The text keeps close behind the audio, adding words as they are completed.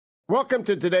Welcome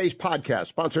to today's podcast,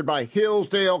 sponsored by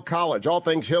Hillsdale College. All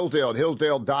things Hillsdale at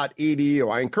hillsdale.edu.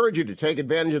 I encourage you to take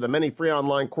advantage of the many free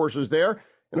online courses there.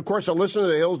 And, of course, to listen to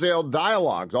the Hillsdale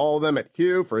Dialogues, all of them at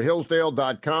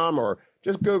hillsdale.com, or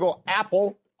just Google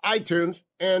Apple, iTunes,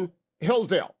 and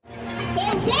Hillsdale. So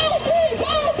don't be,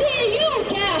 you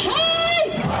can't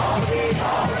hide!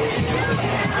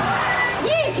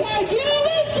 We tried you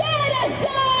with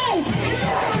genocide!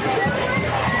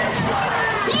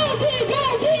 Don't be,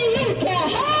 you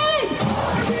can't hide!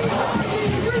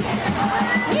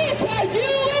 We tried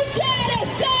you with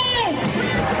genocide!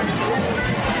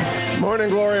 Morning,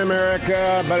 Glory,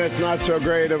 America, but it's not so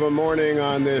great of a morning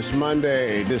on this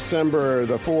Monday, December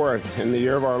the 4th, in the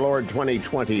year of our Lord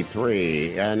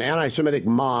 2023. An anti-Semitic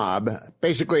mob,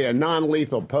 basically a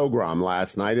non-lethal pogrom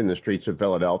last night in the streets of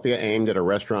Philadelphia, aimed at a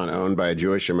restaurant owned by a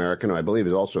Jewish American who I believe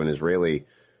is also an Israeli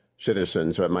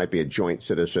citizen, so it might be a joint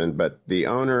citizen. But the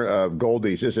owner of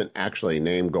Goldie's isn't actually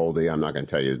named Goldie. I'm not going to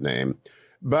tell you his name.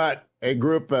 But a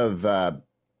group of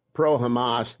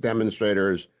pro-Hamas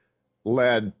demonstrators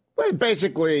led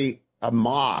basically a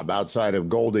mob outside of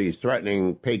Goldie's,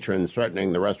 threatening patrons,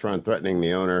 threatening the restaurant, threatening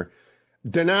the owner.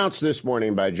 Denounced this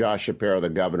morning by Josh Shapiro, the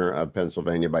governor of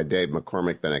Pennsylvania, by Dave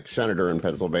McCormick, the next senator in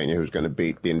Pennsylvania, who's going to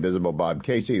beat the invisible Bob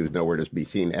Casey, who's nowhere to be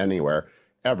seen anywhere,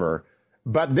 ever.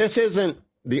 But this isn't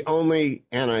the only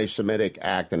anti-Semitic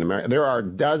act in America. There are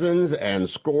dozens and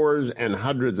scores and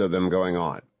hundreds of them going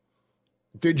on.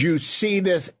 Did you see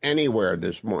this anywhere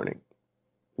this morning?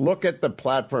 Look at the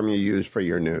platform you use for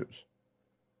your news.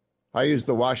 I use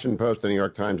the Washington Post, the New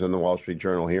York Times, and the Wall Street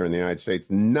Journal here in the United States.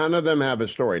 None of them have a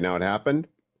story. Now, it happened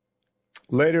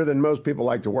later than most people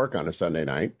like to work on a Sunday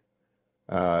night.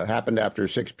 Happened after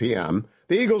 6 p.m.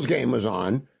 The Eagles game was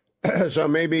on, so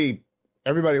maybe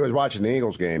everybody was watching the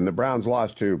Eagles game. The Browns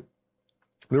lost to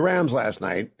the Rams last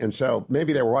night, and so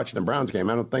maybe they were watching the Browns game.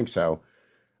 I don't think so.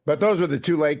 But those were the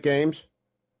two late games.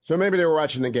 So maybe they were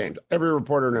watching the games. Every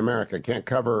reporter in America can't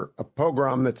cover a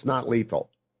pogrom that's not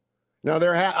lethal. Now,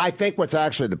 I think what's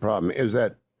actually the problem is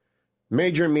that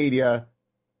major media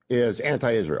is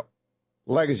anti-Israel.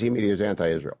 Legacy media is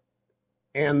anti-Israel.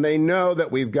 And they know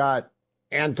that we've got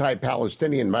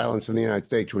anti-Palestinian violence in the United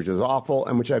States, which is awful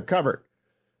and which I've covered.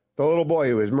 The little boy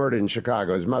who was murdered in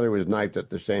Chicago, his mother was knifed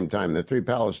at the same time. The 3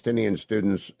 Palestinian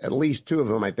students, at least 2 of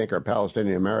them, I think, are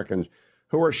Palestinian Americans,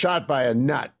 who were shot by a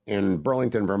nut in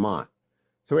Burlington, Vermont.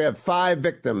 So we have 5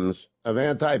 victims of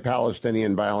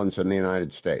anti-Palestinian violence in the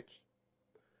United States.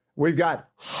 We've got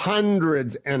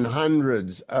hundreds and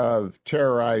hundreds of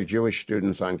terrorized Jewish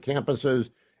students on campuses,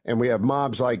 and we have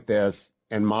mobs like this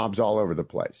and mobs all over the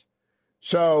place.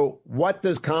 So what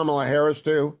does Kamala Harris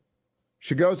do?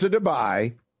 She goes to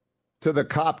Dubai to the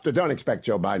cop. Don't expect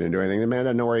Joe Biden to do anything. The man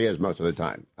doesn't know where he is most of the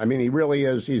time. I mean, he really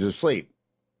is. He's asleep.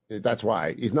 That's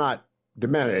why. He's not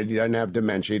demented. He doesn't have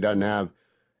dementia. He doesn't have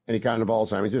any kind of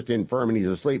Alzheimer's. He's just infirm and he's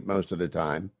asleep most of the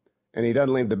time. And he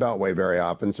doesn't leave the Beltway very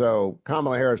often. So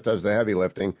Kamala Harris does the heavy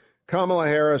lifting. Kamala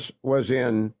Harris was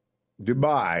in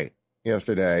Dubai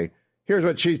yesterday. Here's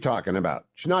what she's talking about.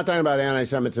 She's not talking about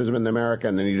anti-Semitism in America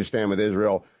and the need to stand with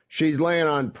Israel. She's laying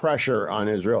on pressure on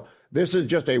Israel. This is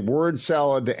just a word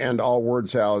salad to end all word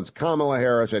salads. Kamala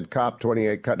Harris at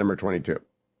COP28, cut number 22.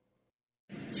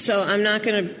 So I'm not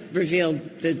going to reveal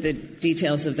the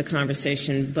details of the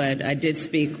conversation, but I did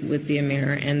speak with the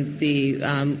Emir, and the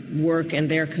work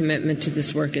and their commitment to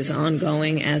this work is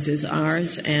ongoing, as is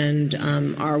ours, and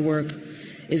our work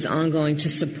is ongoing to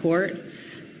support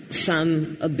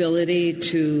some ability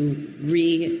to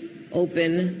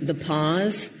reopen the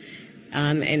pause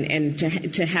and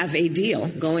to have a deal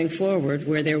going forward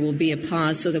where there will be a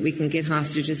pause so that we can get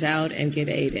hostages out and get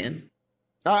aid in.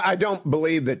 I don't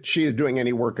believe that she is doing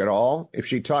any work at all. If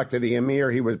she talked to the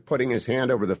Emir, he was putting his hand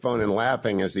over the phone and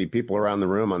laughing as the people around the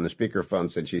room on the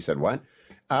speakerphone said, she said, what?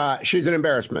 She's an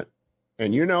embarrassment.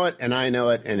 And you know it, and I know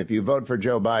it. And if you vote for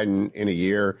Joe Biden in a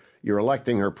year, you're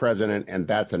electing her president, and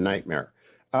that's a nightmare.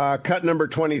 Cut number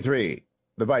 23,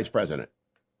 the vice president.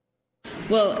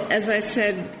 Well, as I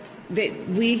said,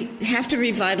 we have to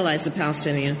revitalize the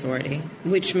Palestinian Authority,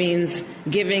 which means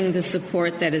giving the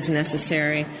support that is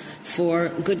necessary for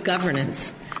good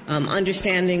governance,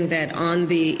 understanding that on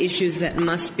the issues that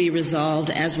must be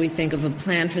resolved as we think of a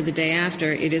plan for the day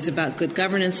after, it is about good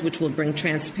governance, which will bring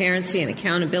transparency and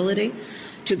accountability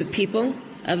to the people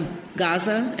of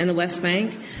Gaza and the West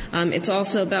Bank. It's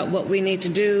also about what we need to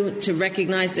do to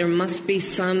recognize there must be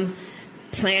some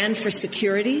plan for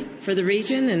security for the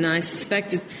region, and I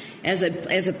suspect as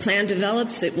a plan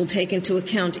develops, it will take into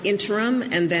account interim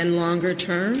and then longer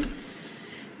term.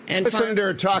 And listening to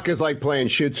her talk is like playing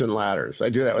Chutes and Ladders. I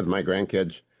do that with my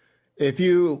grandkids. If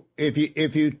you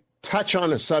touch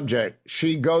on a subject,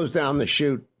 she goes down the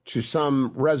chute to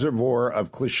some reservoir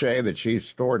of cliche that she's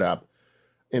stored up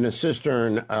in a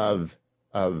cistern of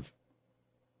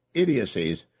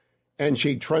idiocies, and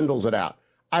she trundles it out.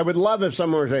 I would love if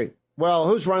someone were to say, well,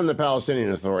 who's running the Palestinian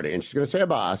Authority? And she's going to say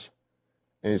Abbas.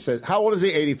 And he says, how old is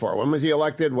he? 84. When was he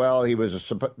elected? Well, he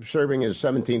was serving his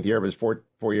 17th year of his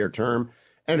four-year term.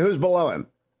 And who's below him?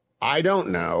 I don't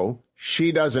know.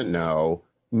 She doesn't know.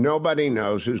 Nobody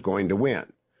knows who's going to win.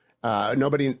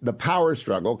 The power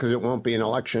struggle, because it won't be an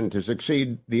election to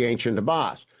succeed the ancient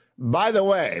Abbas. By the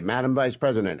way, Madam Vice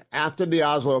President, after the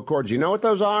Oslo Accords, you know what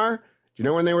those are? Do you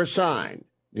know when they were signed?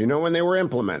 Do you know when they were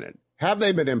implemented? Have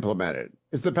they been implemented?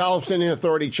 Has the Palestinian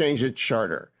Authority changed its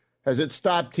charter? Has it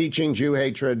stopped teaching Jew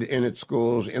hatred in its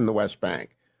schools in the West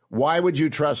Bank? Why would you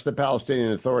trust the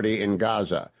Palestinian Authority in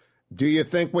Gaza? Do you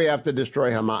think we have to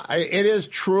destroy Hamas? It is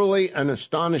truly an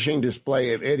astonishing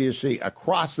display of idiocy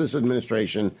across this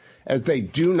administration, as they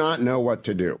do not know what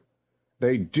to do.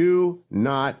 They do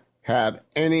not have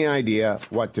any idea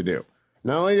what to do.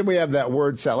 Not only do we have that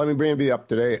word salad, let me bring you up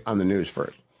to date on the news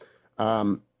first.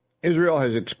 Israel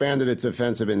has expanded its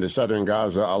offensive into southern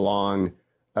Gaza along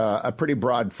a pretty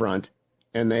broad front,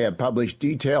 and they have published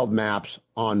detailed maps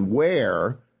on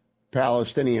where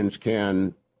Palestinians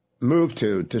can move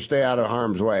to stay out of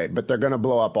harm's way, but they're going to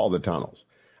blow up all the tunnels.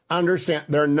 Understand,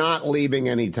 they're not leaving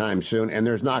anytime soon, and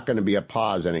there's not going to be a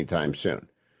pause anytime soon.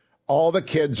 All the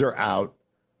kids are out.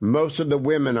 Most of the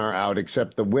women are out,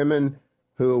 except the women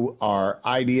who are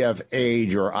IDF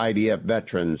age or IDF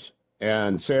veterans,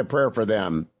 and say a prayer for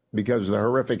them, because the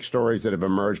horrific stories that have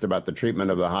emerged about the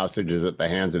treatment of the hostages at the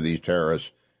hands of these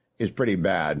terrorists is pretty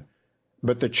bad.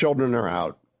 But the children are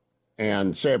out.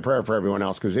 And say a prayer for everyone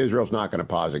else, because Israel's not going to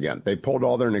pause again. They pulled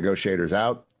all their negotiators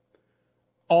out.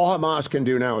 All Hamas can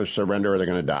do now is surrender, or they're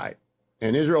going to die.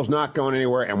 And Israel's not going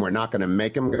anywhere, and we're not going to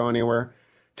make them go anywhere.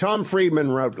 Tom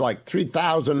Friedman wrote like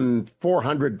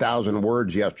 400,000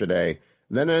 words yesterday,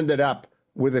 then ended up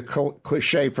with a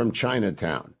cliche from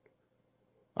Chinatown.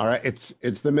 All right,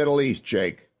 it's the Middle East,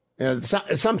 Jake. And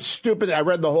it's some stupid, I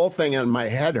read the whole thing and my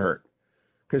head hurt.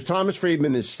 Because Thomas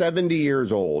Friedman is 70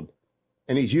 years old.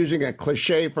 And he's using a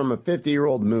cliche from a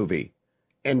 50-year-old movie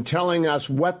and telling us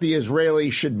what the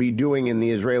Israelis should be doing in the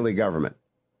Israeli government.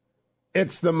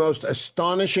 It's the most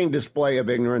astonishing display of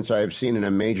ignorance I have seen in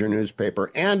a major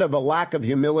newspaper, and of a lack of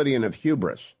humility and of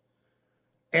hubris.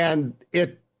 And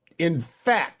it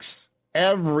infects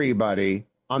everybody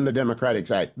on the Democratic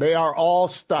side. They are all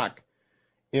stuck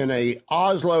in a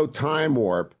Oslo time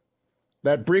warp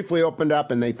that briefly opened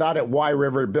up, and they thought at Y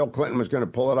River Bill Clinton was going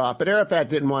to pull it off. But Arafat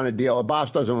didn't want a deal.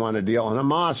 Abbas doesn't want a deal. And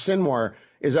Hamas, Sinwar,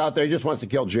 is out there. He just wants to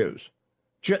kill Jews.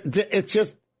 It's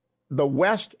just the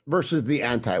West versus the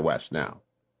anti-West now.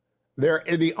 They're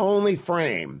the only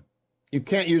frame. You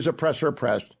can't use oppressor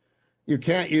oppressed. You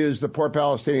can't use the poor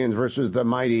Palestinians versus the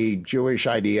mighty Jewish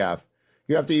IDF.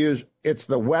 You have to use, it's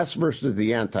the West versus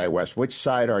the anti-West. Which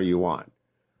side are you on?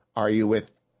 Are you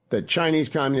with the Chinese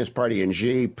Communist Party and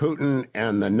Xi, Putin,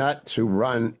 and the nuts who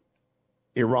run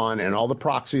Iran and all the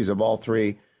proxies of all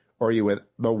three, or are you with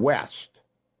the West?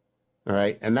 All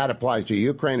right. And that applies to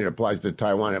Ukraine. It applies to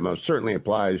Taiwan. It most certainly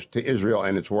applies to Israel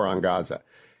and its war on Gaza.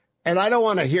 And I don't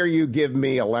want to hear you give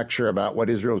me a lecture about what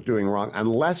Israel's doing wrong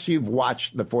unless you've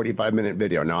watched the 45-minute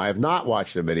video. Now, I have not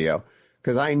watched the video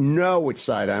because I know which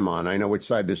side I'm on. I know which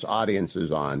side this audience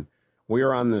is on. We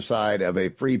are on the side of a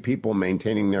free people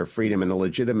maintaining their freedom in a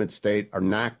legitimate state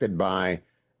enacted by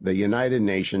the United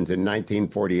Nations in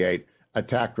 1948,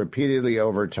 attacked repeatedly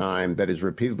over time, that has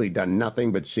repeatedly done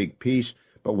nothing but seek peace,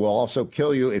 but will also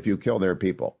kill you if you kill their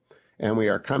people. And we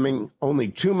are coming only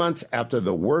 2 months after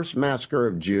the worst massacre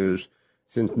of Jews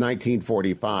since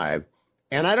 1945.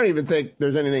 And I don't even think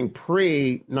there's anything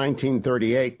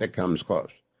pre-1938 that comes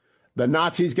close. The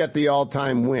Nazis get the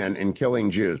all-time win in killing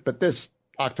Jews, but this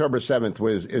October 7th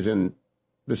is in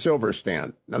the silver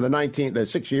stand. Now, the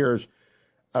 6 years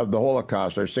of the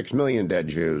Holocaust are 6 million dead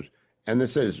Jews, and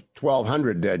this is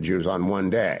 1,200 dead Jews on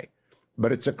one day.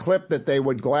 But it's a clip that they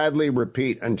would gladly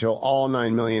repeat until all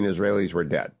 9 million Israelis were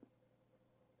dead.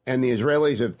 And the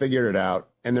Israelis have figured it out,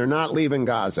 and they're not leaving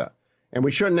Gaza. And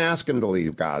we shouldn't ask them to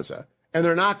leave Gaza. And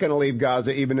they're not going to leave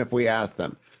Gaza even if we ask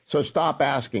them. So stop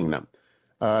asking them.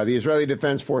 The Israeli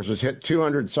Defense Forces hit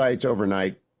 200 sites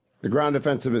overnight. The ground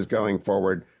offensive is going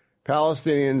forward.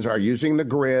 Palestinians are using the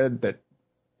grid that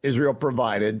Israel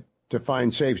provided to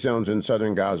find safe zones in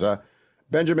southern Gaza.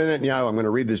 Benjamin Netanyahu, I'm going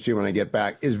to read this to you when I get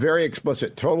back, is very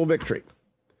explicit. Total victory.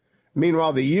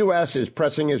 Meanwhile, the U.S. is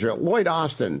pressing Israel. Lloyd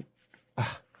Austin,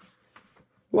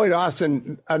 Lloyd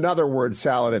Austin, another word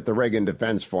salad at the Reagan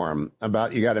Defense Forum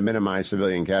about you got to minimize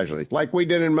civilian casualties, like we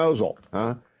did in Mosul.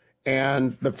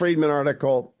 And the Friedman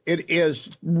article, it is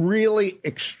really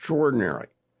extraordinary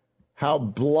how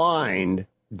blind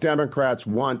Democrats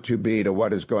want to be to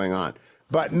what is going on.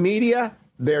 But media,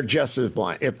 they're just as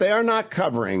blind. If they are not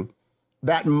covering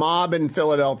that mob in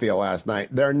Philadelphia last night,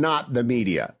 they're not the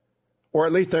media, or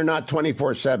at least they're not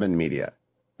 24/7 media.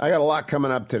 I got a lot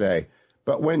coming up today.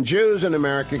 But when Jews in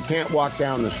America can't walk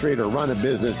down the street or run a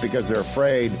business because they're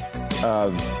afraid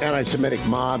of anti-Semitic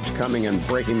mobs coming and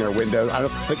breaking their windows, I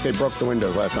don't think they broke the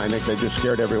windows last night. I think they just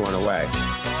scared everyone away.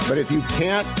 But if you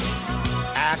can't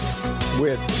act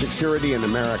with security in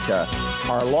America,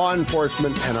 our law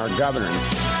enforcement and our governance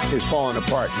is falling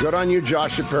apart. Good on you,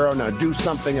 Josh Shapiro. Now do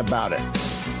something about it.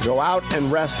 Go out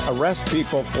and arrest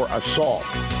people for assault,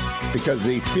 because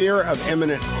the fear of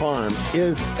imminent harm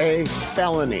is a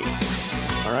felony.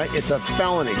 All right, it's a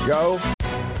felony. Go.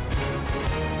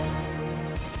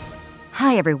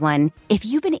 Hi, everyone. If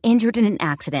you've been injured in an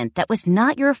accident that was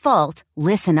not your fault,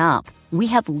 listen up. We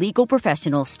have legal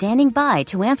professionals standing by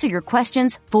to answer your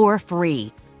questions for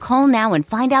free. Call now and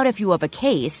find out if you have a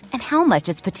case and how much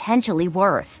it's potentially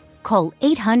worth. Call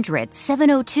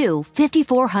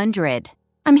 800-702-5400.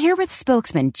 I'm here with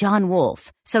spokesman John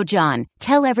Wolf. So, John,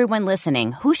 tell everyone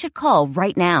listening who should call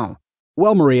right now.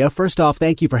 Well, Maria, first off,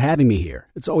 thank you for having me here.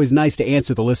 It's always nice to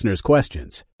answer the listeners'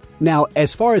 questions. Now,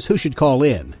 as far as who should call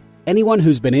in, anyone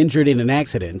who's been injured in an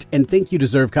accident and think you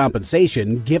deserve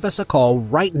compensation, give us a call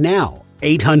right now.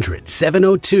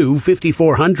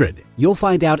 800-702-5400. You'll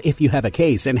find out if you have a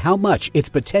case and how much it's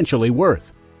potentially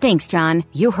worth. Thanks, John.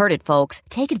 You heard it, folks.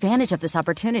 Take advantage of this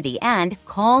opportunity and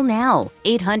call now.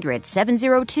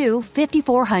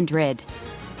 800-702-5400.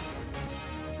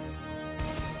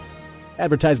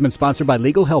 Advertisement sponsored by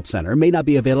Legal Help Center. May not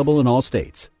be available in all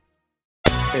states.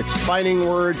 It's fighting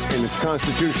words and it's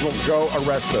constitutional. Go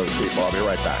arrest those people. I'll be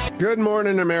right back. Good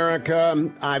morning,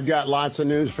 America. I've got lots of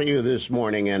news for you this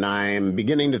morning, and I'm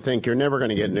beginning to think you're never going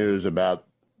to get news about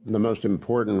the most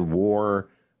important war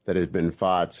that has been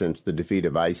fought since the defeat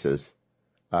of ISIS.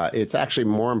 It's actually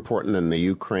more important than the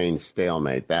Ukraine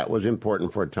stalemate. That was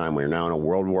important for a time. We're now in a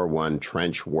World War I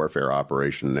trench warfare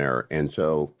operation there. And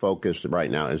so focus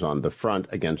right now is on the front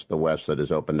against the West that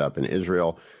has opened up in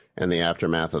Israel and the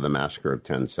aftermath of the massacre of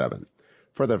 10/7.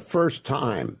 For the first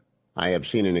time, I have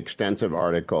seen an extensive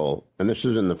article, and this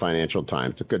is in the Financial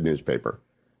Times, a good newspaper.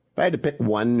 If I had to pick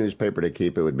one newspaper to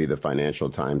keep, it would be the Financial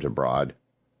Times abroad.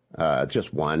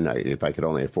 Just one. If I could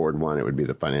only afford one, it would be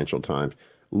the Financial Times.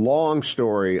 Long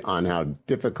story on how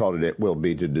difficult it will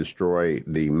be to destroy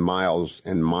the miles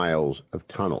and miles of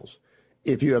tunnels.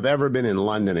 If you have ever been in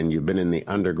London and you've been in the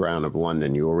underground of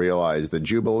London, you will realize the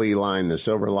Jubilee line, the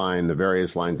Silver line, the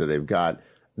various lines that they've got,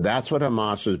 that's what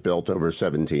Hamas has built over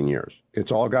 17 years.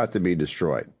 It's all got to be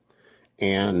destroyed.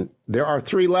 And there are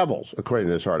 3 levels, according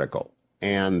to this article.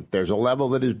 And there's a level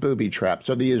that is booby-trapped.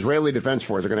 So the Israeli Defense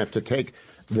Force are going to have to take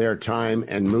their time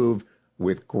and move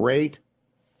with great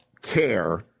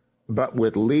care, but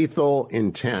with lethal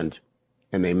intent.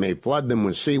 And they may flood them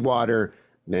with seawater.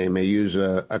 They may use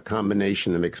a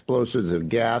combination of explosives, of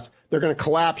gas. They're going to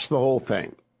collapse the whole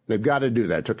thing. They've got to do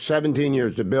that. It took 17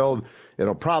 years to build.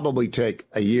 It'll probably take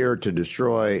a year to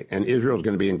destroy. And Israel's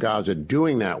going to be in Gaza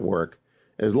doing that work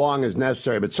as long as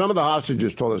necessary. But some of the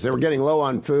hostages told us they were getting low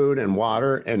on food and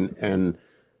water and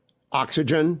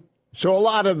oxygen. So a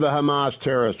lot of the Hamas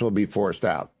terrorists will be forced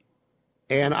out.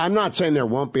 And I'm not saying there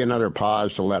won't be another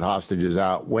pause to let hostages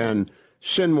out. When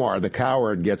Sinwar, the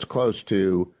coward, gets close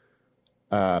to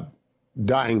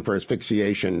dying for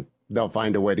asphyxiation, they'll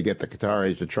find a way to get the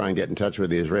Qataris to try and get in touch with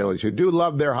the Israelis, who do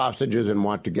love their hostages and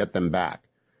want to get them back.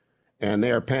 And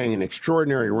they are paying an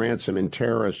extraordinary ransom in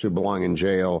terrorists who belong in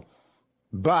jail.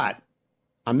 But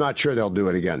I'm not sure they'll do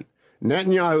it again.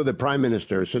 Netanyahu, the prime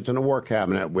minister, sits in a war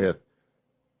cabinet with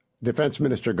Defense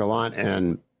Minister Gallant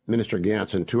and Minister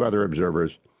Gantz and 2 other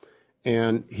observers.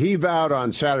 And he vowed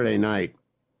on Saturday night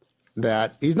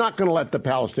that he's not going to let the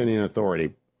Palestinian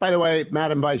Authority. By the way,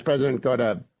 Madam Vice President, go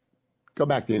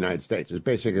back to the United States, is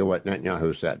basically what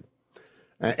Netanyahu said.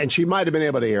 And she might have been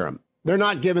able to hear him. They're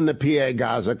not giving the PA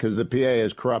Gaza because the PA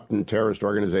is corrupt and terrorist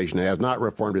organization. It has not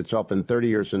reformed itself in 30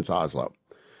 years since Oslo.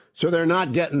 So they're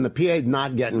not getting, the PA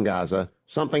not getting Gaza.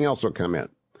 Something else will come in.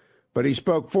 But he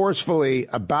spoke forcefully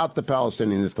about the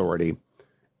Palestinian Authority.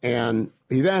 And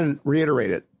he then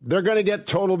reiterated, they're going to get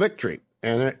total victory.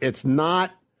 And it's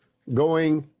not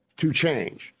going to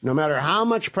change. No matter how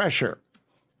much pressure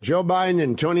Joe Biden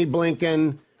and Tony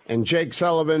Blinken and Jake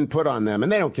Sullivan put on them,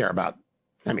 and they don't care about,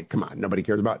 I mean, come on, nobody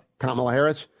cares about Kamala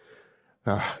Harris.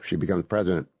 She becomes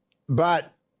president.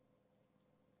 But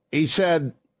He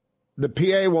said the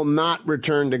PA will not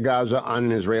return to Gaza on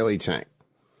an Israeli tank.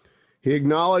 He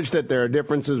acknowledged that there are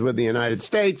differences with the United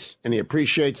States, and he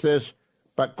appreciates this.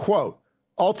 But, quote,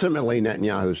 ultimately,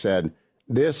 Netanyahu said,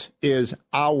 this is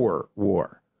our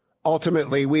war.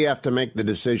 Ultimately, we have to make the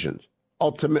decisions.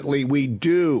 Ultimately, we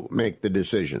do make the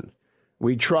decisions.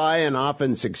 We try and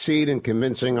often succeed in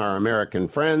convincing our American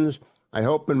friends. I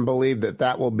hope and believe that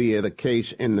that will be the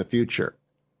case in the future.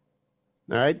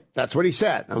 All right? That's what he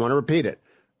said. I want to repeat it.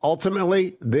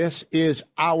 Ultimately, this is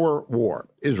our war,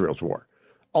 Israel's war.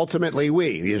 Ultimately,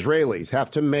 we, the Israelis, have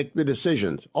to make the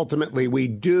decisions. Ultimately, we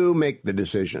do make the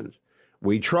decisions.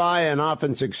 We try and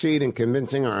often succeed in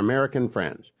convincing our American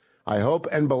friends. I hope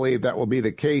and believe that will be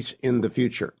the case in the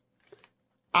future.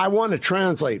 I want to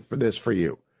translate for this for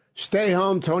you. Stay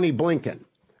home, Tony Blinken.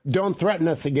 Don't threaten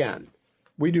us again.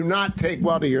 We do not take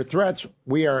well to your threats.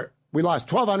 We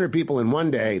lost 1,200 people in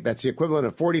one day. That's the equivalent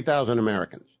of 40,000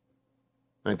 Americans.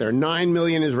 Right? There are 9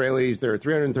 million Israelis. There are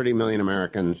 330 million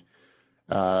Americans.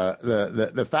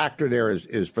 The factor there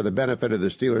is for the benefit of the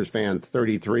Steelers fans,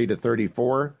 33 to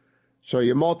 34. So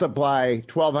you multiply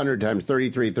 1,200 times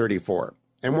 33, 34.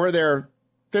 And we're there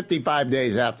 55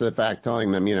 days after the fact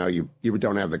telling them, you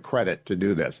don't have the credit to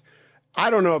do this. I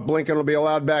don't know if Blinken will be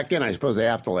allowed back in. I suppose they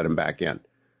have to let him back in.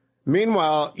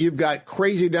 Meanwhile, you've got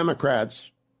crazy Democrats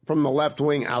from the left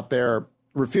wing out there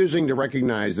refusing to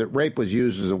recognize that rape was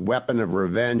used as a weapon of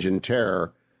revenge and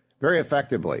terror very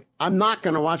effectively. I'm not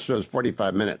going to watch those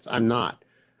 45 minutes. I'm not.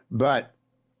 But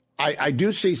I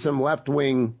do see some left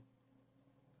wing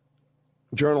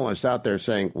journalists out there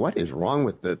saying, what is wrong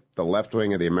with the left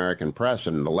wing of the American press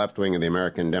and the left wing of the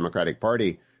American Democratic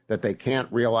Party that they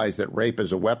can't realize that rape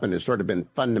as a weapon has sort of been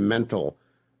fundamental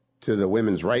to the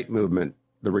women's right movement,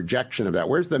 the rejection of that.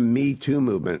 Where's the Me Too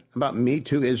movement? How about Me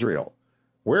Too Israel?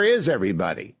 Where is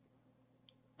everybody?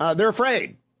 They're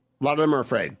afraid. A lot of them are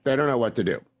afraid. They don't know what to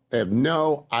do. They have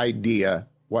no idea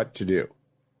what to do.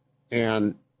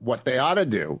 And what they ought to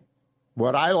do,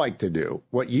 what I like to do,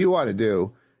 what you ought to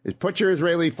do, is put your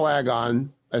Israeli flag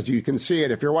on, as you can see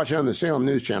it. If you're watching on the Salem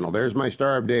News Channel, there's my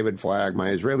Star of David flag, my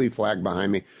Israeli flag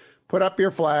behind me. Put up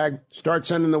your flag, start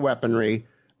sending the weaponry,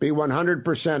 be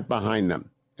 100% behind them,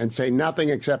 and say nothing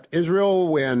except Israel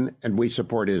will win and we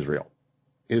support Israel.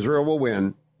 Israel will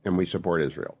win and we support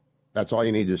Israel. That's all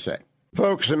you need to say.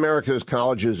 Folks, America's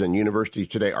colleges and universities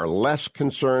today are less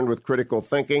concerned with critical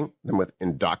thinking than with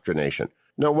indoctrination.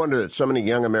 No wonder that so many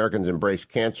young Americans embrace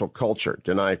cancel culture,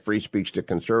 deny free speech to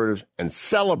conservatives, and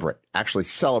actually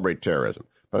celebrate terrorism.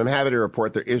 But I'm happy to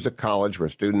report there is a college where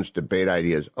students debate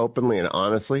ideas openly and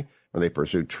honestly, where they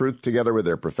pursue truth together with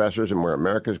their professors, and where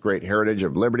America's great heritage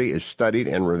of liberty is studied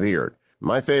and revered.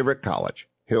 My favorite college,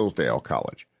 Hillsdale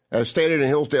College. As stated in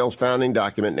Hillsdale's founding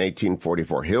document in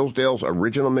 1844, Hillsdale's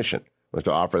original mission was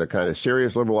to offer the kind of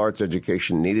serious liberal arts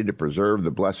education needed to preserve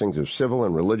the blessings of civil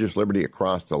and religious liberty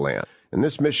across the land. And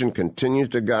this mission continues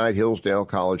to guide Hillsdale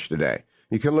College today.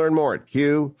 You can learn more at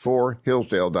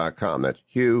hughforhillsdale.com. That's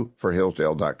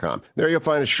hughforhillsdale.com. There you'll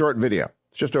find a short video.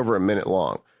 It's just over a minute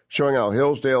long, showing how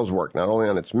Hillsdale's work, not only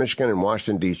on its Michigan and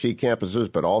Washington, D.C. campuses,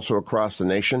 but also across the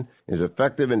nation, is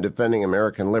effective in defending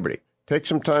American liberty. Take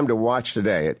some time to watch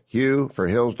today at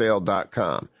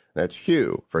hughforhillsdale.com. That's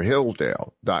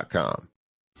hughforhillsdale.com.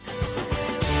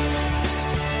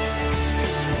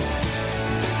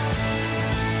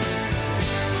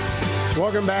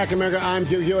 Welcome back, America. I'm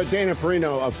Hugh Hewitt. Dana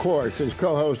Perino, of course, is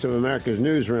co-host of America's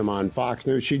Newsroom on Fox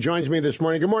News. She joins me this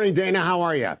morning. Good morning, Dana. How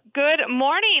are you? Good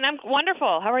morning. I'm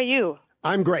wonderful. How are you?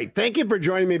 I'm great. Thank you for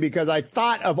joining me, because I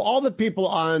thought of all the people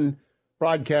on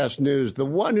broadcast news, the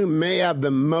one who may have the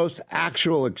most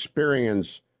actual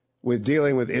experience with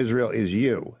dealing with Israel is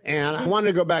you. And I wanted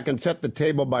to go back and set the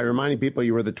table by reminding people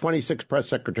you were the 26th press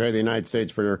secretary of the United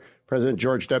States for President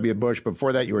George W. Bush.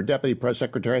 Before that, you were deputy press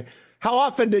secretary. How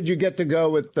often did you get to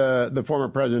go with the former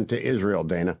president to Israel,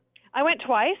 Dana? I went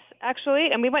twice, actually,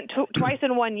 and we went twice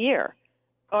in 1 year,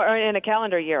 or in a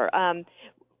calendar year.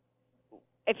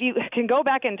 If you can go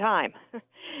back in time,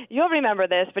 you'll remember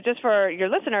this, but just for your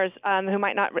listeners who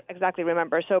might not exactly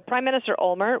remember. So Prime Minister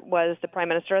Olmert was the prime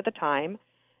minister at the time.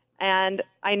 And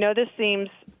I know this seems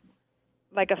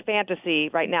like a fantasy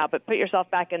right now, but put yourself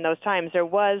back in those times. There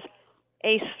was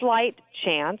a slight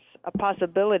chance, a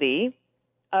possibility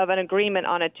of an agreement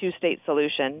on a two-state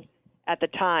solution at the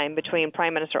time between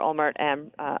Prime Minister Olmert and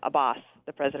Abbas,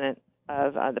 the president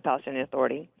of the Palestinian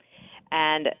Authority.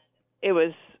 And it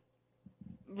was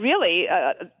really,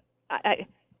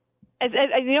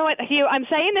 You know what, Hugh, I'm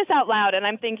saying this out loud, and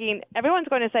I'm thinking everyone's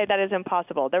going to say that is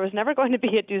impossible. There was never going to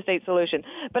be a two-state solution.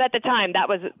 But at the time, that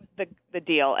was the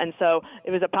deal. And so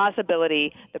it was a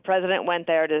possibility. The president went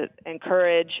there to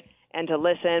encourage and to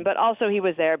listen, but also he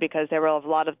was there because there were a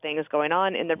lot of things going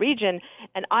on in the region.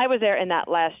 And I was there in that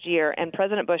last year, and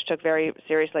President Bush took very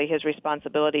seriously his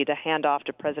responsibility to hand off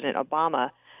to President Obama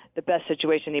the best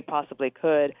situation he possibly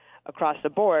could across the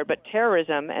board. But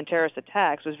terrorism and terrorist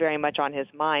attacks was very much on his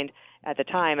mind at the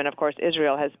time. And, of course,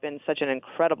 Israel has been such an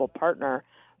incredible partner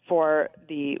for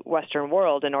the Western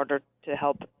world in order to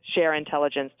help share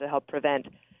intelligence to help prevent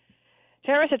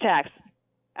terrorist attacks.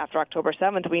 After October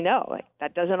 7th, we know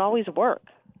that doesn't always work.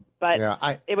 But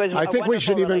it was. I think we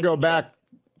should even go back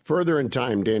further in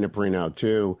time, Dana Perino,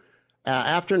 too.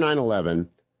 After 9/11,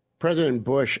 President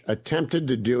Bush attempted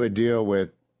to do a deal with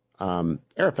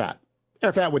Arafat.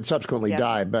 Arafat would subsequently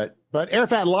die, but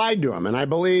Arafat lied to him, and I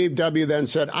believe W then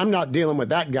said, "I'm not dealing with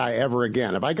that guy ever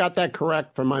again." Have I got that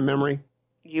correct from my memory?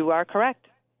 You are correct.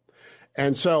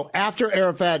 And so after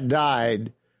Arafat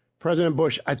died, President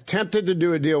Bush attempted to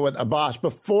do a deal with Abbas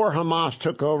before Hamas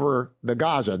took over the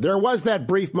Gaza. There was that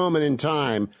brief moment in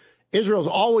time. Israel's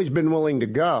always been willing to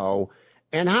go.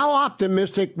 And how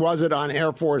optimistic was it on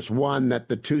Air Force One that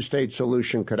the two-state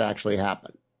solution could actually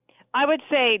happen? I would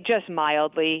say just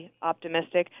mildly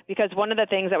optimistic, because one of the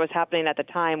things that was happening at the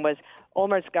time was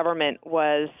Olmert's government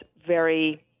was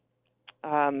very,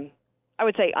 I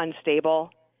would say,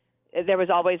 unstable. There was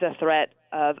always a threat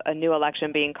of a new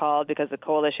election being called because the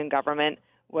coalition government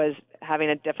was having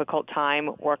a difficult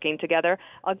time working together.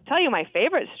 I'll tell you my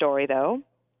favorite story, though,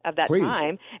 of that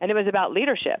time, and it was about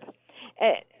leadership.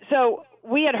 So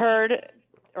we had heard,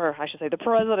 or I should say the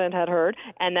president had heard,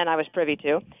 and then I was privy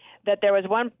to, that there was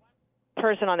one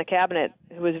person on the cabinet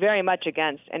who was very much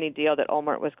against any deal that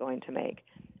Olmert was going to make.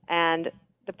 And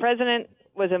the president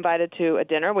was invited to a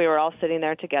dinner. We were all sitting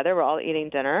there together. We're all eating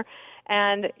dinner.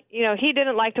 And, you know, he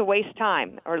didn't like to waste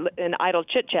time or in idle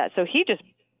chit-chat. So he just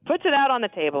puts it out on the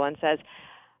table and says,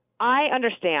 I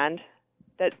understand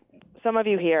that some of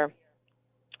you here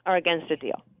are against a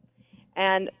deal.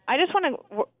 And I just want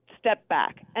to step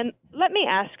back and let me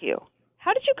ask you,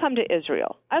 how did you come to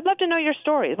Israel? I'd love to know your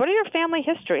stories. What are your family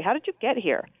history? How did you get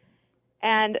here?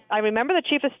 And I remember the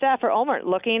chief of staff for Olmert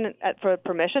looking for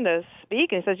permission to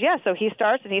speak, and he says, yes. So he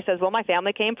starts, and he says, well, my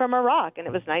family came from Iraq, and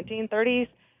it was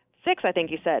 1936, I think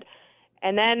he said.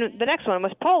 And then the next one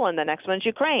was Poland. The next one's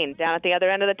Ukraine. Down at the other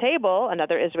end of the table,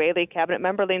 another Israeli cabinet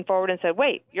member leaned forward and said,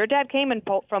 wait, your dad came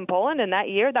from Poland in that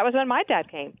year? That was when my dad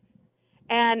came.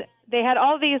 And they had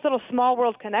all these little small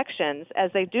world connections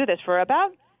as they do this for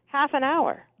about half an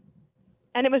hour.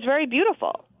 And it was very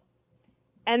beautiful.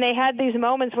 And they had these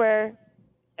moments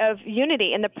of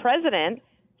unity. And the president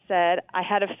said, I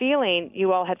had a feeling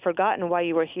you all had forgotten why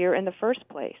you were here in the first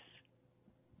place.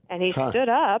 And he stood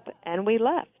up, and we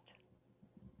left.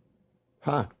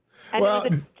 And well,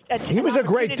 he was a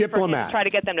great diplomat. To try to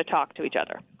get them to talk to each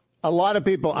other. A lot of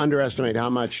people underestimate how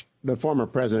much the former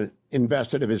president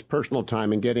invested of his personal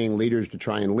time in getting leaders to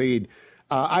try and lead.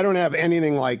 I don't have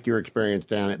anything like your experience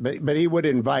down it, but he would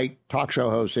invite talk show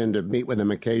hosts in to meet with him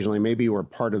occasionally. Maybe you were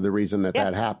part of the reason that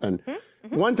happened.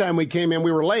 Mm-hmm. One time we came in,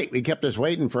 we were late. He kept us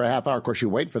waiting for a half hour. Of course, you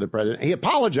wait for the president. He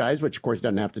apologized, which of course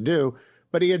doesn't have to do,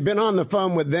 but he had been on the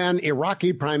phone with then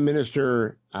Iraqi Prime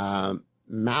Minister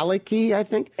Maliki, I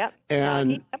think. Yep.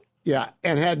 And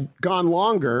and had gone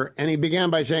longer. And he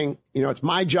began by saying, you know, it's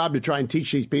my job to try and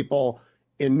teach these people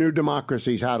in new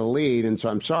democracies how to lead. And so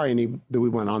I'm sorry. And we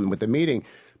went on with the meeting,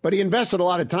 but he invested a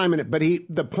lot of time in it. But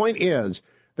the point is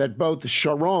that both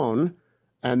Sharon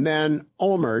and then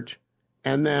Olmert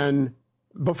and then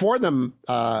before them,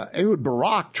 Ehud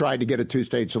Barak tried to get a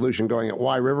two-state solution going at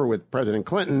Wye River with President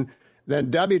Clinton.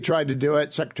 Then W tried to do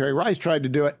it. Secretary Rice tried to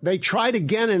do it. They tried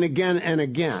again and again and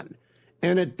again.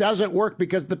 And it doesn't work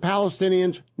because the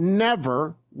Palestinians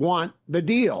never want the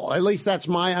deal. At least that's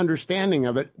my understanding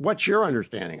of it. What's your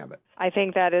understanding of it? I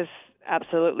think that is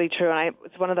absolutely true. And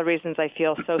it's one of the reasons I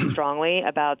feel so strongly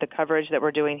about the coverage that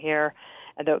we're doing here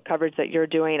and the coverage that you're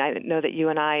doing. I know that you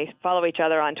and I follow each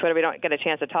other on Twitter. We don't get a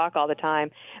chance to talk all the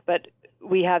time, but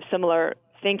we have similar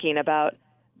thinking about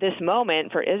this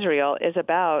moment for Israel is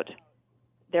about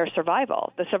their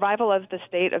survival, the survival of the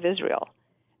state of Israel.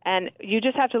 And you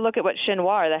just have to look at what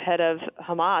Shinwar, the head of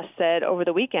Hamas, said over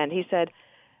the weekend. He said,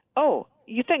 oh,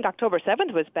 you think October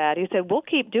 7th was bad? He said, we'll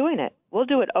keep doing it. We'll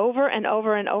do it over and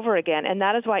over and over again. And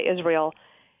that is why Israel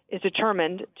is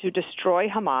determined to destroy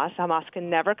Hamas. Hamas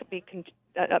can never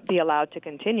be allowed to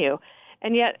continue.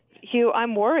 And yet, Hugh,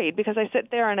 I'm worried because I sit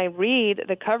there and I read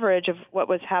the coverage of what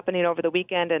was happening over the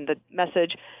weekend and the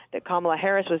message that Kamala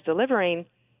Harris was delivering.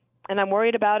 I'm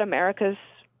worried about America's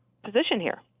position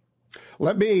here.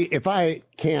 Let me, if I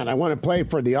can, I want to play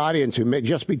for the audience who may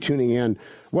just be tuning in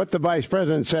what the vice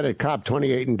president said at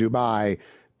COP28 in Dubai.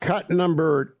 Cut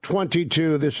number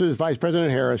 22. This is Vice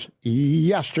President Harris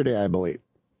yesterday, I believe.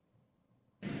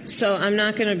 So I'm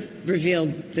not going to reveal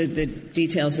the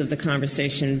details of the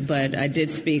conversation, but I did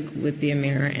speak with the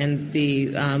Emir, and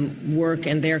the work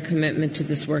and their commitment to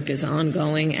this work is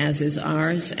ongoing, as is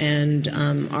ours, and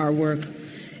our work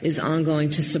is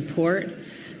ongoing to support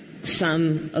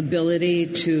some ability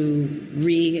to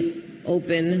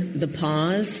reopen the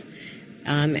pause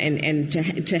and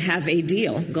to have a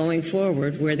deal going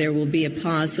forward where there will be a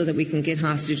pause so that we can get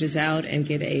hostages out and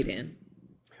get aid in.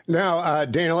 Now,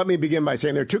 Dana, let me begin by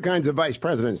saying there are two kinds of vice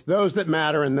presidents, those that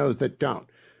matter and those that don't.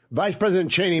 Vice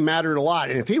President Cheney mattered a lot,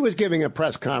 and if he was giving a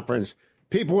press conference,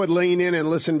 people would lean in and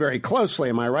listen very closely.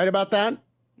 Am I right about that?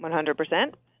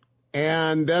 100%.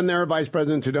 And then there are vice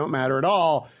presidents who don't matter at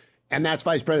all, and that's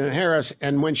Vice President Harris.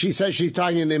 And when she says she's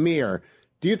talking to the Emir,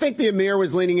 do you think the Emir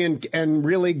was leaning in and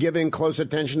really giving close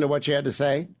attention to what she had to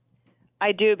say?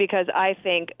 I do, because I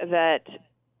think that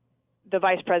the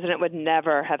vice president would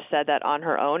never have said that on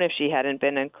her own if she hadn't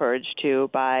been encouraged to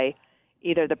by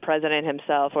either the president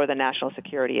himself or the national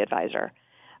security advisor.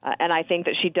 And I think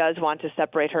that she does want to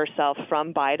separate herself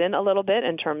from Biden a little bit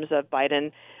in terms of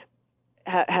Biden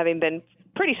having been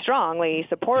pretty strongly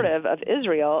supportive of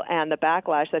Israel and the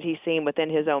backlash that he's seen within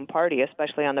his own party,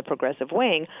 especially on the progressive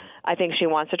wing. I think she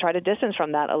wants to try to distance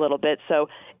from that a little bit. So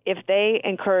if they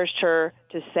encouraged her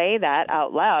to say that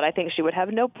out loud, I think she would have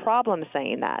no problem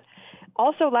saying that.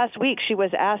 Also, last week, she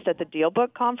was asked at the Deal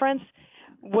Book conference,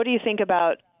 what do you think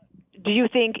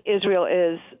Israel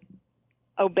is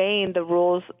obeying the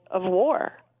rules of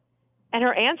war? And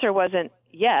her answer wasn't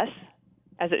yes,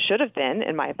 as it should have been,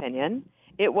 in my opinion.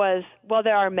 It was, well,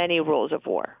 there are many rules of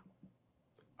war.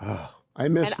 Oh, I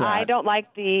missed that. And I don't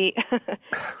like the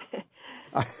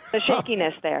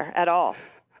shakiness there at all.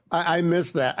 I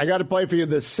missed that. I got to play for you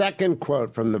the second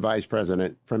quote from the vice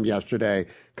president from yesterday,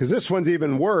 because this one's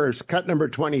even worse. Cut number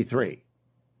 23.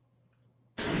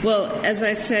 Well, as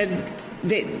I said,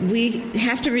 we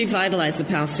have to revitalize the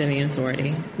Palestinian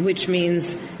Authority, which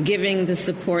means giving the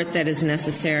support that is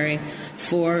necessary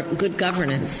for good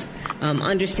governance,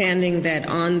 understanding that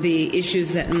on the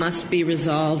issues that must be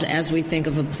resolved as we think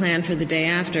of a plan for the day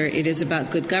after, it is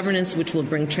about good governance, which will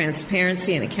bring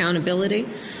transparency and accountability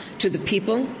to the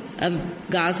people of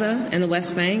Gaza and the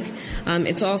West Bank.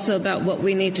 It's also about what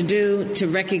we need to do to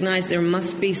recognize there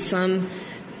must be some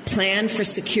plan for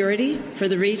security for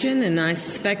the region, and I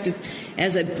suspect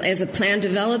as a plan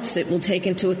develops, it will take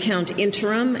into account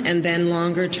interim and then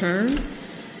longer term.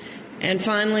 And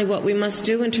finally, what we must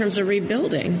do in terms of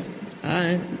rebuilding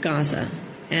Gaza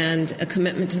and a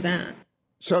commitment to that.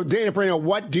 So, Dana Perino,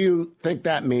 what do you think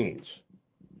that means?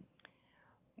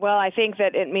 Well, I think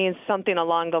that it means something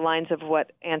along the lines of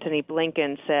what Antony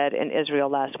Blinken said in Israel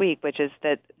last week, which is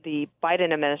that the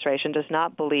Biden administration does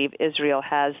not believe Israel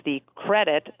has the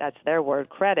credit, that's their word,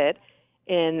 credit,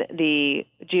 in the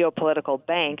geopolitical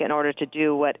bank in order to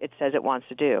do what it says it wants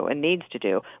to do and needs to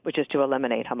do, which is to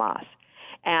eliminate Hamas.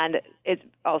 And it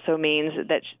also means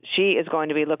that she is going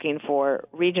to be looking for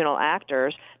regional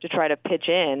actors to try to pitch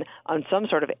in on some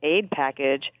sort of aid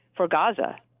package for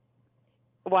Gaza,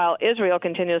 while Israel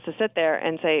continues to sit there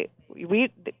and say, we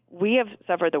have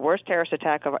suffered the worst terrorist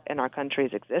attack in our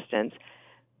country's existence.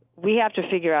 We have to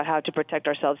figure out how to protect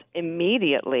ourselves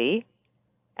immediately,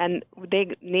 and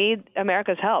they need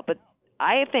America's help. But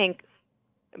I think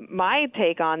my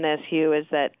take on this, Hugh, is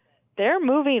that they're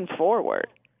moving forward,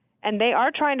 and they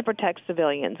are trying to protect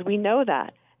civilians. We know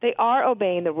that. They are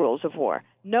obeying the rules of war.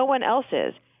 No one else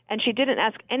is. And she didn't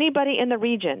ask anybody in the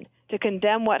region to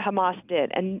condemn what Hamas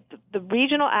did. And the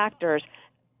regional actors,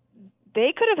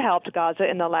 they could have helped Gaza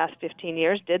in the last 15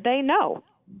 years. Did they? No.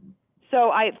 So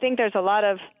I think there's a lot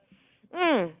of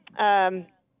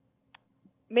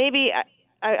maybe,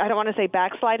 I don't want to say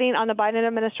backsliding on the Biden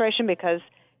administration because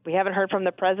we haven't heard from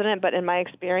the president, but in my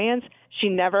experience, she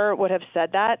never would have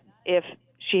said that if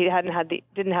she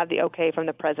didn't have the okay from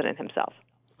the president himself.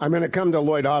 I'm going to come to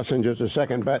Lloyd Austin in just a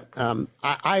second, but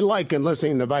I like in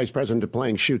listening to the vice president to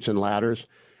playing chutes and ladders.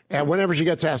 And whenever she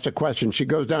gets asked a question, she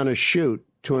goes down a chute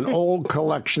to an old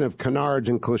collection of canards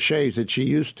and cliches that she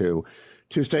used to,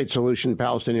 two-state solution,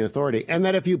 Palestinian Authority, and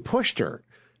that if you pushed her,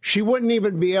 she wouldn't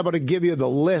even be able to give you the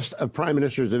list of prime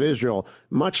ministers of Israel,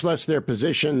 much less their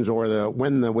positions or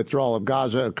when the withdrawal of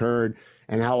Gaza occurred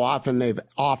and how often they've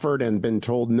offered and been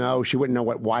told no. She wouldn't know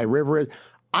what Wye River is.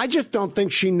 I just don't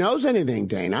think she knows anything,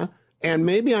 Dana. And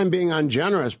maybe I'm being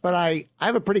ungenerous, but I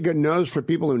have a pretty good nose for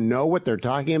people who know what they're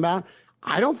talking about.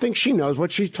 I don't think she knows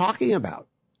what she's talking about.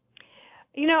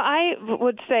 You know, I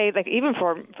would say, like, even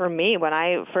for me, when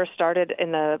I first started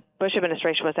in the Bush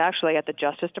administration, was actually at the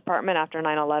Justice Department after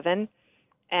 9/11,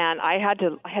 and I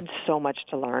had so much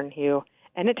to learn, Hugh,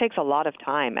 and it takes a lot of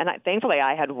time. And thankfully,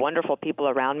 I had wonderful people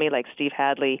around me, like Steve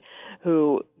Hadley,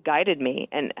 who guided me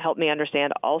and helped me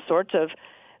understand all sorts of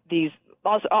these.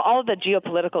 Also, all of the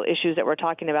geopolitical issues that we're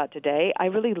talking about today, I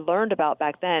really learned about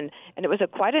back then, and it was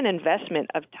quite an investment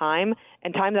of time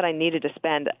and time that I needed to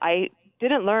spend. I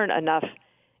didn't learn enough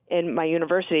in my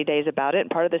university days about it, and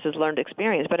part of this is learned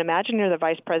experience. But imagine you're the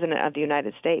Vice President of the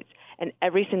United States, and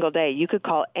every single day you could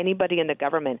call anybody in the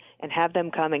government and have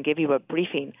them come and give you a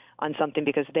briefing on something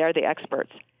because they're the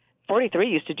experts. 43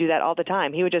 used to do that all the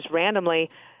time. He would just randomly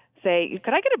say,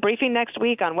 "Could I get a briefing next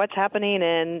week on what's happening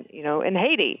in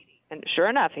Haiti?" And sure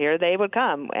enough, here they would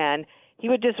come, and he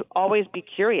would just always be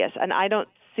curious, and I don't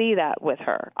see that with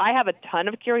her. I have a ton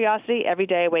of curiosity. Every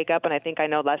day I wake up and I think I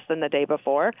know less than the day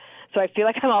before, so I feel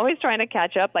like I'm always trying to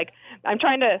catch up. Like I'm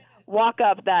trying to walk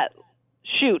up that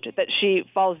chute that she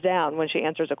falls down when she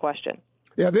answers a question.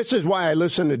 Yeah, this is why I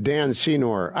listen to Dan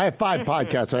Senor. I have 5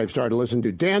 podcasts I've started listening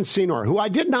to. Dan Senor, who I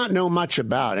did not know much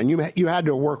about, and you had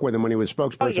to work with him when he was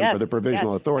spokesperson for the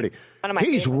Provisional Authority.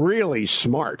 He's really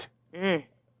smart. And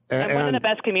one of the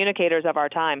best communicators of our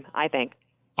time, I think.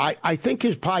 I think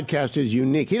his podcast is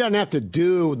unique. He doesn't have to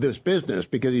do this business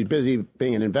because he's busy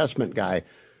being an investment guy.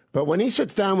 But when he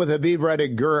sits down with Aviv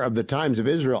Rettig Gur of the Times of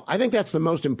Israel, I think that's the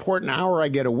most important hour I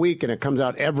get a week, and it comes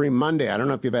out every Monday. I don't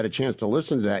know if you've had a chance to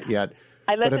listen to that yet.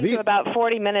 I listened to about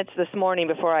 40 minutes this morning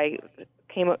before I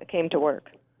came to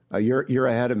work. You're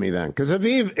ahead of me then. Because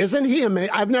Aviv, isn't he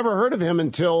amazing? I've never heard of him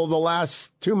until the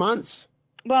last 2 months.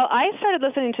 Well, I started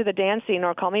listening to the Dan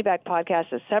Senor Call Me Back podcast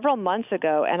several months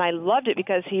ago, and I loved it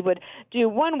because he would do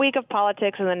 1 week of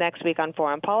politics and the next week on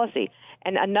foreign policy.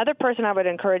 And another person I would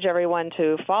encourage everyone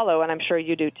to follow, and I'm sure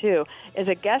you do too, is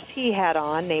a guest he had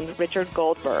on named Richard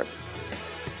Goldberg.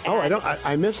 And,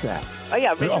 I missed that. Oh,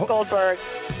 yeah, Richard Goldberg.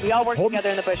 We all worked together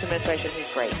in the Bush administration. He's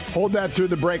great. Hold that through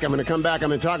the break. I'm going to come back. I'm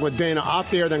going to talk with Dana off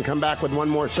the air, then come back with one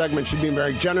more segment. She's being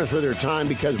very generous with her time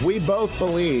because we both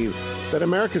believe that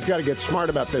America's got to get smart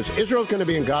about this. Israel's going to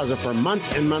be in Gaza for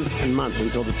months and months and months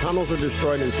until the tunnels are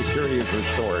destroyed and security is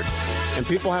restored. And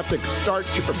people have to start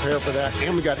to prepare for that.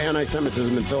 And we got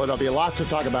anti-Semitism in Philadelphia. Lots to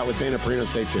talk about with Dana Perino.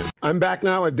 Stay tuned. I'm back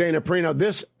now with Dana Perino.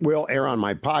 This will air on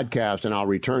my podcast, and I'll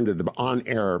return to the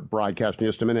on-air broadcast in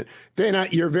just a minute. Dana,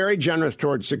 you're very generous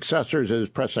towards successors as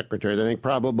press secretary. I think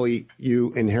probably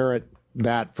you inherit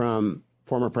that from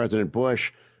former President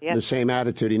Bush, the same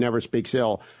attitude. He never speaks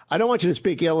ill. I don't want you to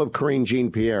speak ill of Karine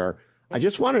Jean-Pierre. I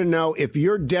just want to know if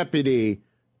your deputy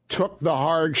took the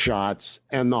hard shots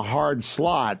and the hard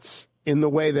slots in the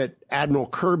way that Admiral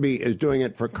Kirby is doing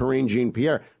it for Karine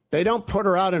Jean-Pierre. They don't put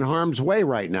her out in harm's way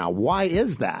right now. Why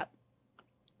is that?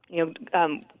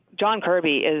 John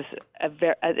Kirby is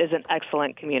an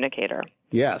excellent communicator.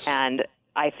 Yes. And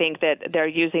I think that they're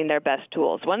using their best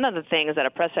tools. One of the things that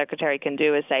a press secretary can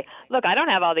do is say, look, I don't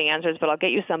have all the answers, but I'll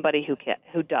get you somebody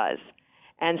who does.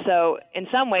 And so in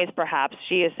some ways, perhaps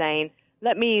she is saying,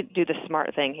 let me do the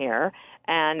smart thing here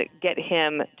and get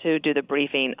him to do the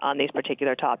briefing on these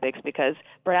particular topics because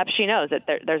perhaps she knows that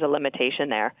there's a limitation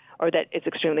there or that it's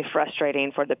extremely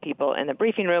frustrating for the people in the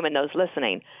briefing room and those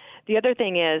listening. The other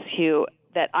thing is, Hugh,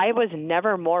 that I was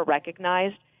never more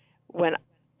recognized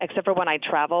except for when I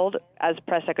traveled as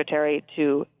press secretary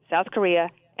to South Korea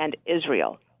and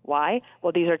Israel. Why?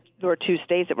 Well, were 2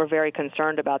 states that were very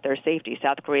concerned about their safety.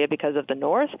 South Korea because of the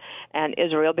north and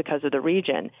Israel because of the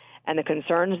region and the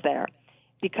concerns there.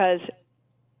 Because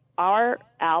our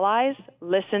allies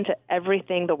listen to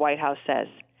everything the White House says.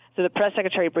 So the press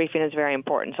secretary briefing is very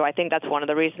important. So I think that's one of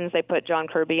the reasons they put John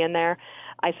Kirby in there.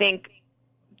 I think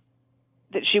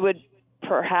that she would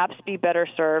perhaps be better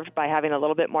served by having a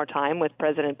little bit more time with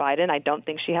President Biden. I don't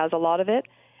think she has a lot of it.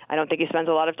 I don't think he spends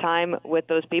a lot of time with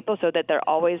those people so that they're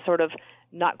always sort of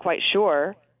not quite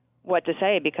sure what to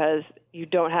say because you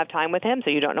don't have time with him,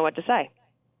 so you don't know what to say.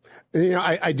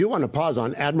 I do want to pause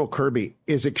on Admiral Kirby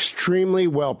is extremely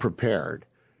well prepared.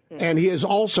 And he is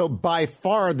also by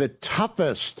far the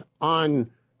toughest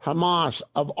on Hamas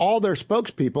of all their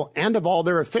spokespeople and of all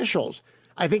their officials.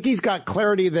 I think he's got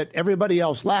clarity that everybody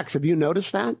else lacks. Have you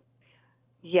noticed that?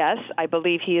 Yes, I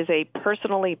believe he is a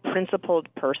personally principled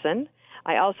person.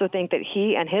 I also think that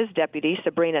he and his deputy,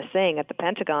 Sabrina Singh at the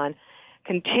Pentagon,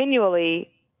 continually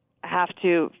have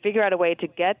to figure out a way to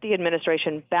get the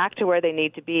administration back to where they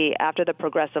need to be after the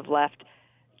progressive left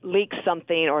leaks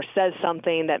something or says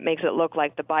something that makes it look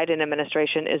like the Biden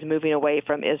administration is moving away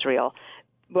from Israel.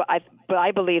 But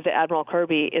I believe that Admiral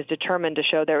Kirby is determined to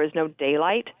show there is no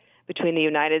daylight between the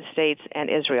United States and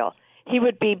Israel. He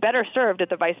would be better served if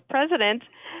the vice president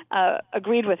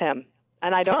agreed with him,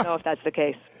 and I don't know if that's the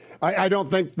case. I don't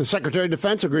think the Secretary of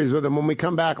Defense agrees with him. When we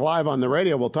come back live on the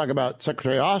radio, we'll talk about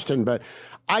Secretary Austin, but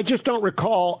I just don't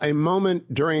recall a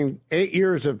moment during 8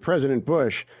 years of President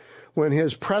Bush when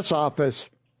his press office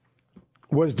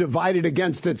was divided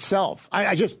against itself.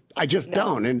 I just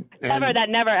don't. And that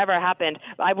never ever happened.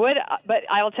 I would, but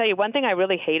I will tell you one thing I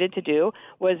really hated to do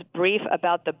was brief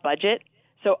about the budget.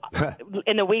 So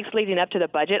in the weeks leading up to the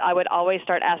budget, I would always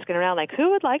start asking around, like,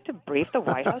 who would like to brief the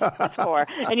White House press corps?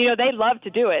 And, they love to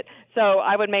do it. So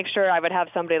I would make sure I would have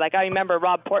somebody, like, I remember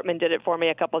Rob Portman did it for me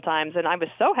a couple of times, and I was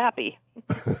so happy.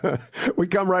 We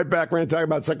come right back. We're going to talk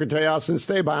about Secretary Austin.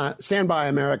 Stand by,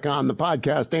 America, on the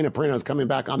podcast. Dana Perino is coming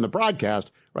back on the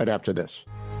broadcast right after this.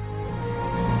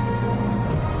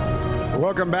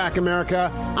 Welcome back,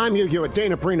 America. I'm Hugh Hewitt.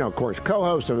 Dana Perino, of course,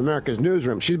 co-host of America's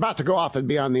Newsroom. She's about to go off and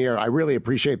be on the air. I really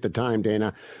appreciate the time,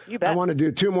 Dana. You bet. I want to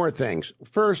do two more things.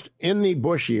 First, in the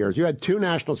Bush years, you had two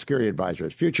national security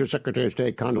advisors, future Secretary of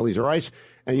State Condoleezza Rice,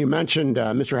 and you mentioned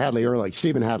Mr. Hadley earlier,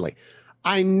 Stephen Hadley.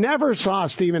 I never saw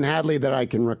Stephen Hadley that I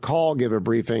can recall give a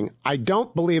briefing. I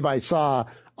don't believe I saw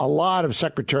a lot of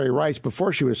Secretary Rice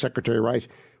before she was Secretary Rice.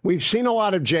 We've seen a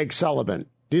lot of Jake Sullivan.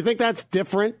 Do you think that's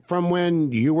different from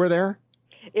when you were there?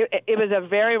 It was a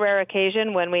very rare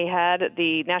occasion when we had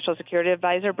the National Security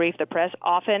Advisor brief the press.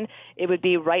 Often it would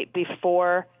be right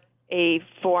before a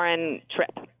foreign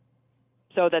trip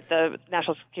so that the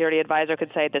National Security Advisor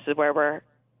could say, this is where we're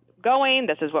going,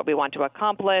 this is what we want to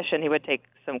accomplish, and he would take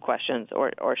some questions,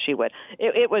 or she would.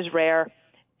 It was rare,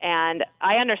 and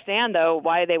I understand, though,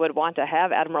 why they would want to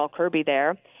have Admiral Kirby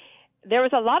there. There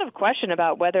was a lot of question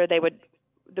about whether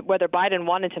Biden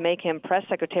wanted to make him press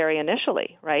secretary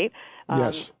initially, right?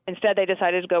 Yes. Instead, they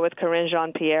decided to go with Karine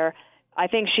Jean-Pierre. I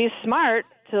think she's smart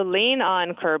to lean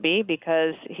on Kirby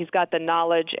because he's got the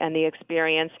knowledge and the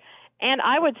experience. And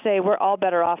I would say we're all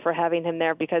better off for having him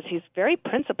there because he's very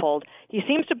principled. He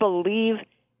seems to believe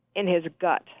in his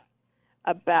gut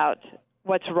about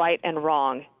what's right and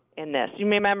wrong in this. You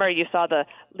remember you saw the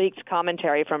leaked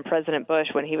commentary from President Bush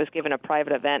when he was given a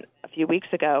private event a few weeks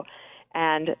ago,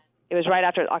 and it was right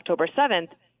after October 7th,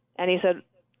 and he said,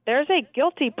 there's a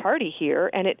guilty party here,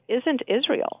 and it isn't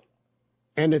Israel.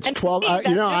 And it's 12.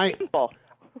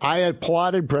 I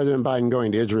applauded President Biden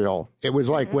going to Israel. It was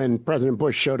like when President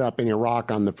Bush showed up in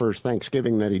Iraq on the first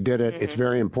Thanksgiving that he did it. It's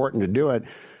very important to do it.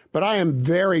 But I am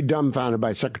very dumbfounded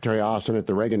by Secretary Austin at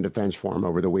the Reagan Defense Forum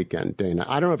over the weekend, Dana.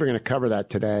 I don't know if we're going to cover that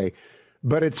today.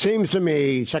 But it seems to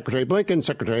me Secretary Blinken,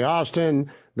 Secretary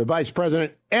Austin, the vice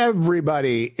president,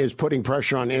 everybody is putting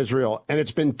pressure on Israel. And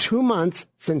it's been 2 months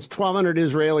since 1,200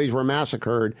 Israelis were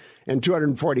massacred and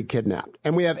 240 kidnapped.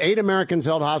 And we have 8 Americans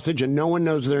held hostage and no one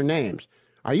knows their names.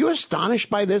 Are you astonished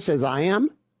by this as I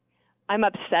am? I'm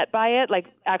upset by it, like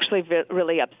actually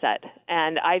really upset.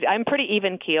 And I'm pretty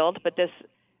even-keeled, but this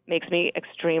makes me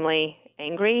extremely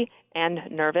angry and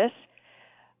nervous.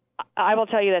 I will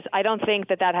tell you this. I don't think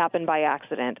that happened by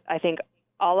accident. I think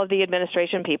all of the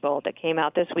administration people that came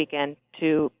out this weekend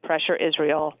to pressure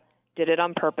Israel did it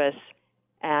on purpose.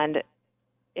 And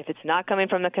if it's not coming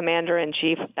from the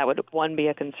commander-in-chief, that would, one, be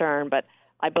a concern. But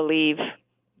I believe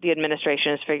the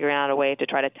administration is figuring out a way to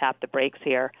try to tap the brakes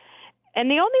here.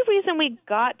 And the only reason we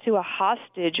got to a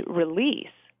hostage release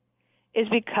is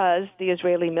because the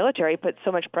Israeli military put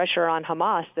so much pressure on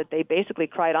Hamas that they basically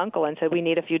cried uncle and said, we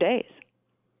need a few days.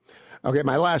 Okay,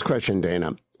 my last question,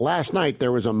 Dana. Last night,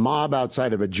 there was a mob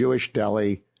outside of a Jewish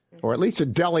deli, or at least a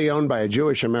deli owned by a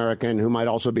Jewish American who might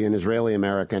also be an Israeli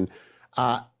American,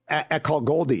 called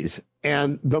Goldie's.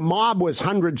 And the mob was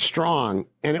hundreds strong,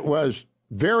 and it was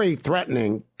very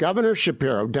threatening. Governor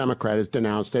Shapiro, Democrat, has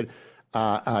denounced it.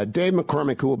 Dave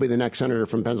McCormick, who will be the next senator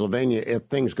from Pennsylvania if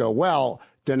things go well,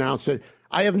 denounced it.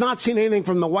 I have not seen anything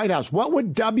from the White House. What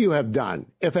would W have done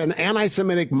if an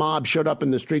anti-Semitic mob showed up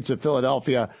in the streets of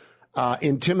Philadelphia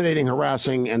intimidating,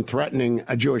 harassing, and threatening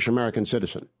a Jewish American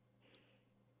citizen?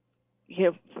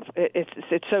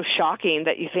 It's so shocking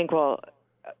that you think, well,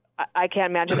 I can't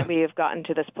imagine that we have gotten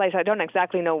to this place. I don't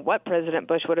exactly know what President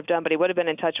Bush would have done, but he would have been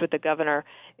in touch with the governor,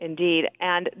 indeed.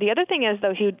 And the other thing is,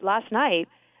 though, last night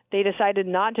they decided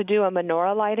not to do a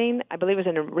menorah lighting. I believe it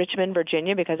was in Richmond,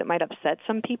 Virginia, because it might upset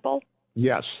some people.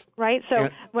 Yes. Right? So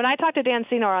when I talked to Dan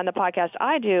Senor on the podcast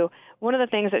one of the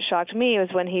things that shocked me was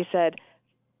when he said,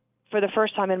 for the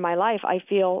first time in my life, I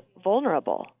feel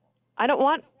vulnerable. I don't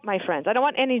want my friends. I don't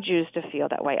want any Jews to feel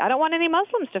that way. I don't want any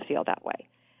Muslims to feel that way.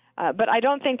 But I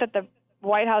don't think that the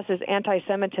White House's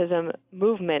anti-Semitism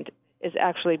movement is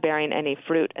actually bearing any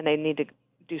fruit, and they need to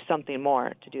do something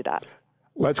more to do that.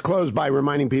 Let's close by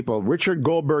reminding people, Richard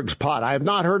Goldberg's pot. I have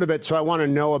not heard of it, so I want to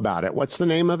know about it. What's the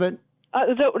name of it?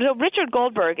 So Richard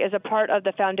Goldberg is a part of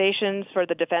the Foundations for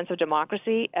the Defense of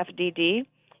Democracy, FDD.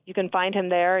 You can find him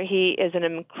there. He is an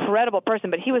incredible person,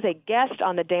 but he was a guest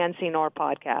on the Dan Senor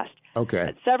podcast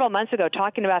several months ago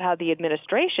talking about how the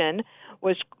administration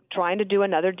was trying to do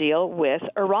another deal with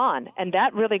Iran, and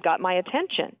that really got my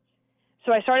attention.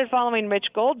 So I started following Rich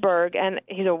Goldberg, and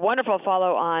he's a wonderful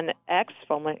follow on X,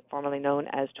 formerly known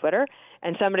as Twitter,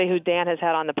 and somebody who Dan has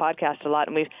had on the podcast a lot.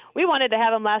 And we wanted to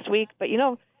have him last week, but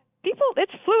people,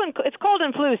 it's cold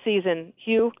and flu season,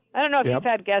 Hugh. I don't know if you've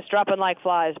had guests dropping like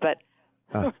flies, but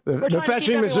the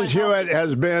fetching Mrs. Hewitt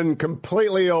has been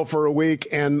completely ill for a week,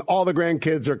 and all the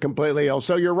grandkids are completely ill.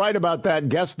 So you're right about that.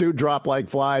 Guests do drop like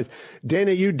flies.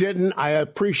 Dana, you didn't. I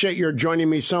appreciate your joining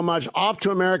me so much. Off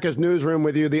to America's Newsroom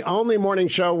with you, the only morning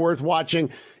show worth watching.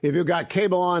 If you've got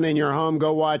cable on in your home,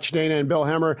 go watch Dana and Bill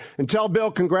Hemmer. And tell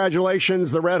Bill,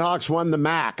 congratulations, the Red Hawks won the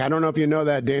MAC. I don't know if you know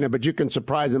that, Dana, but you can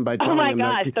surprise him by telling him that. Oh,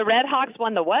 my gosh, the Red Hawks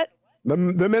won the what? The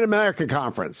Mid-America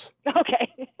Conference. Okay.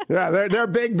 Yeah, they're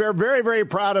big. They're very, very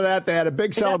proud of that. They had a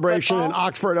big celebration in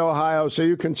Oxford, Ohio, so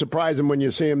you can surprise them when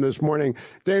you see them this morning.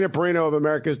 Dana Perino of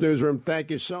America's Newsroom, thank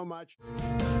you so much.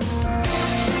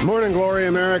 Morning, Glory,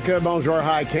 America. Bonjour,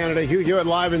 hi, Canada. Hugh Hewitt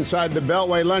live inside the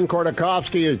Beltway. Len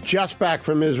Kordakovsky is just back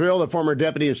from Israel. The former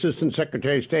Deputy Assistant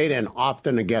Secretary of State and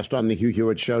often a guest on the Hugh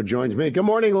Hewitt Show joins me. Good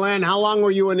morning, Len. How long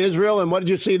were you in Israel, and what did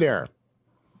you see there?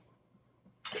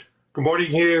 Good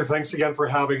morning, Hugh. Thanks again for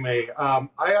having me. I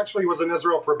actually was in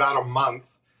Israel for about a month,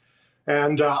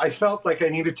 and I felt like I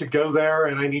needed to go there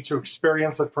and I need to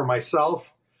experience it for myself.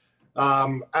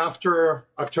 After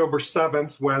October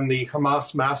 7th, when the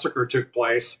Hamas massacre took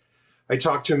place, I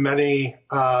talked to many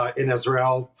in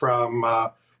Israel, from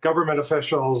government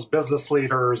officials, business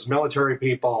leaders, military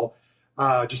people,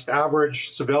 just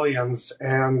average civilians,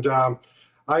 and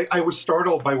I was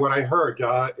startled by what I heard.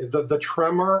 The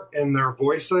tremor in their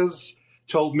voices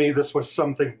told me this was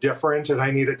something different, and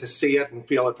I needed to see it and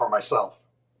feel it for myself.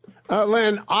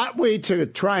 Len, ought we to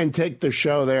try and take the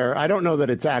show there? I don't know that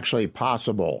it's actually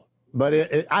possible,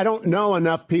 but I don't know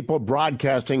enough people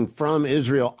broadcasting from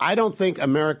Israel. I don't think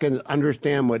Americans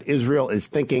understand what Israel is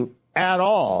thinking at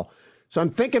all. So I'm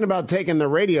thinking about taking the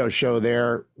radio show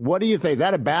there. What do you think? Is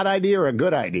that a bad idea or a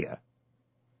good idea?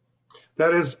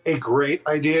 That is a great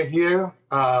idea, Hugh.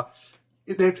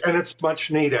 It's much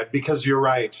needed, because you're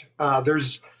right.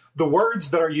 There's the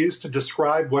words that are used to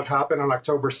describe what happened on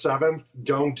October 7th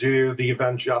don't do the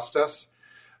event justice.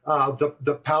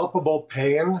 The palpable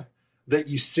pain that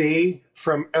you see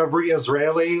from every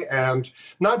Israeli, and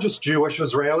not just Jewish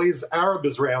Israelis, Arab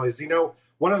Israelis.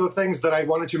 One of the things that I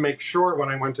wanted to make sure when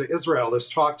I went to Israel is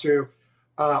talk to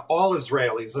all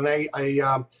Israelis. And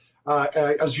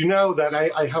as you know, that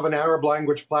I have an Arab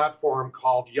language platform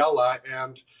called Yalla,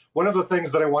 and one of the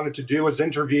things that I wanted to do is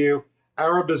interview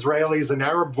Arab Israelis and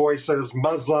Arab voices,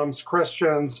 Muslims,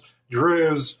 Christians,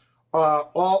 Druze,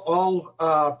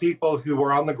 all people who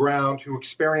were on the ground, who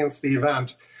experienced the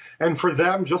event. And for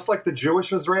them, just like the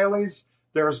Jewish Israelis,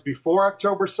 there's before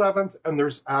October 7th and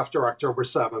there's after October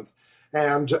 7th.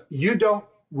 And you don't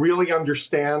really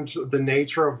understand the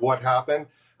nature of what happened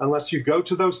unless you go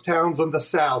to those towns in the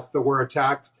south that were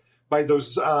attacked by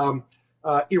those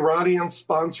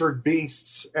Iranian-sponsored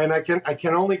beasts. And I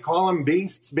can only call them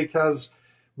beasts because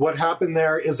what happened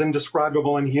there is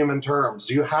indescribable in human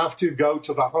terms. You have to go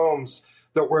to the homes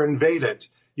that were invaded.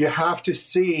 You have to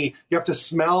smell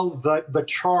the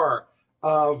char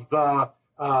of the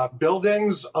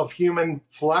buildings, of human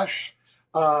flesh.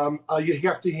 You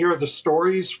have to hear the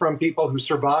stories from people who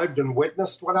survived and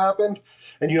witnessed what happened.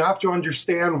 And you have to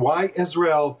understand why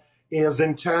Israel is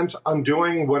intent on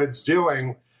doing what it's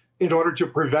doing in order to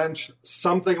prevent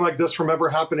something like this from ever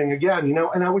happening again.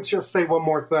 And I would just say one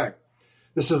more thing.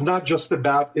 This is not just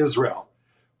about Israel.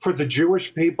 For the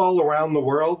Jewish people around the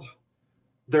world,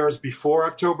 there's before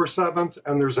October 7th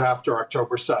and there's after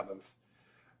October 7th.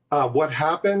 What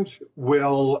happened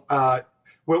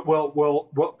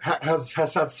has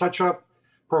had such a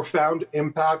profound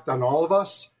impact on all of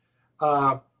us.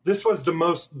 This was the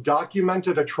most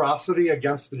documented atrocity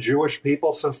against the Jewish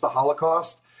people since the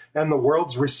Holocaust, and the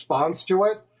world's response to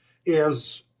it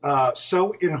is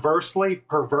so inversely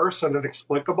perverse and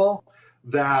inexplicable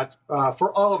that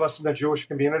for all of us in the Jewish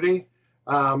community,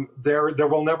 there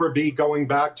will never be going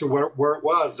back to where it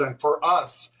was. And for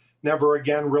us, never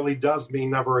again really does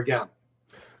mean never again.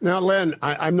 Now, Len,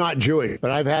 I'm not Jewish, but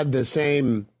I've had the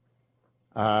same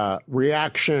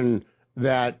reaction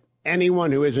that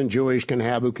anyone who isn't Jewish can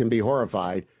have, who can be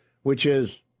horrified, which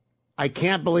is, I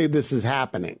can't believe this is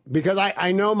happening because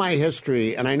I know my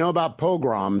history and I know about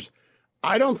pogroms.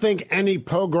 I don't think any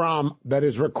pogrom that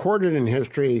is recorded in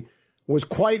history was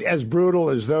quite as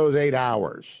brutal as those 8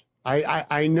 hours.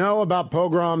 I know about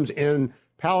pogroms in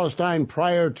Palestine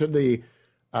prior to the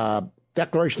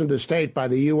declaration of the state by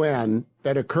the UN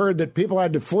that occurred, that people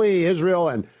had to flee Israel.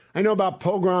 And I know about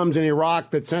pogroms in Iraq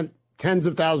that sent tens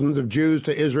of thousands of Jews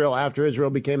to Israel after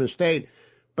Israel became a state.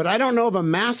 But I don't know of a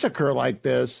massacre like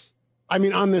this. I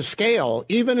mean, on this scale,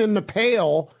 even in the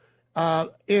Pale,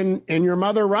 in your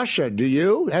mother Russia. Do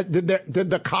you? Did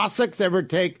the Cossacks ever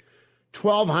take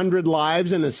 1,200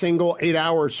 lives in a single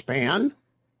 8-hour span?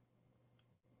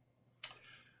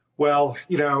 Well,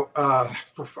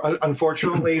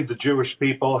 unfortunately, the Jewish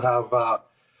people have a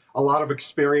lot of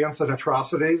experience in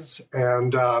atrocities,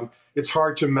 and it's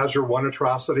hard to measure one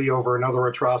atrocity over another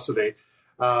atrocity.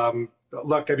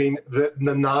 Look, I mean, the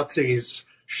Nazis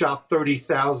shot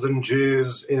 30,000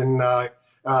 Jews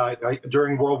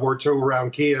during World War II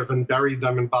around Kiev and buried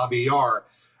them in Babi Yar.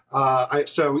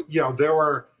 There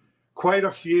were quite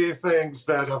a few things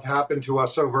that have happened to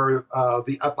us over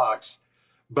the epochs,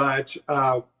 but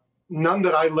none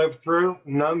that I lived through,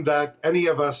 none that any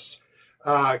of us,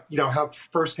 have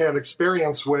firsthand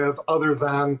experience with, other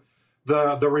than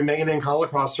the remaining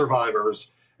Holocaust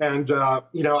survivors. And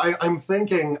I'm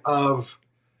thinking of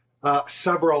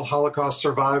several Holocaust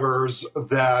survivors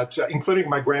that, including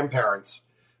my grandparents,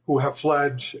 who have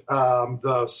fled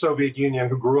the Soviet Union,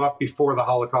 who grew up before the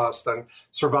Holocaust and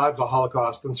survived the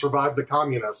Holocaust and survived the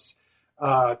communists,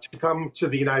 to come to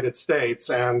the United States.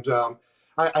 And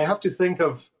I have to think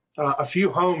of a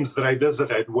few homes that I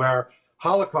visited where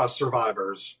Holocaust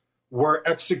survivors were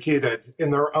executed in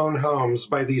their own homes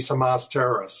by these Hamas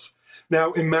terrorists.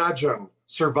 Now imagine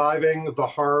surviving the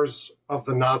horrors of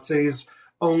the Nazis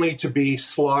only to be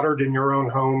slaughtered in your own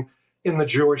home in the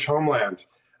Jewish homeland.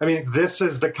 I mean, this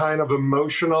is the kind of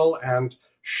emotional and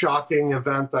shocking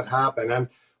event that happened. And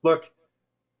look,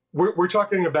 we're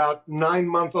talking about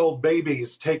 9-month-old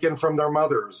babies taken from their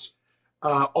mothers,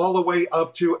 all the way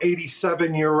up to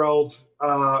 87-year-old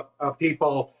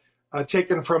people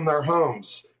taken from their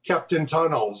homes, kept in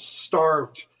tunnels,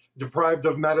 starved, deprived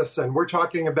of medicine. We're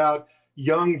talking about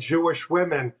young Jewish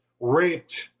women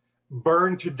raped,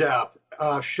 burned to death,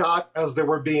 shot as they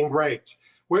were being raped.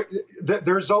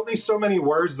 There's only so many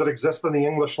words that exist in the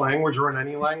English language or in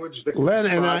any language that can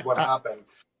describe what happened.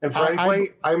 And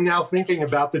frankly, I'm now thinking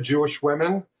about the Jewish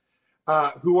women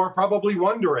who are probably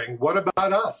wondering, what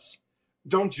about us?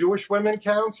 Don't Jewish women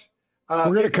count? We're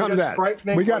going to come to that.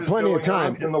 We got plenty of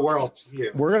time in the world.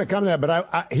 We're going to come to that.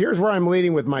 But here's where I'm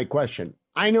leading with my question.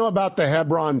 I know about the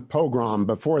Hebron pogrom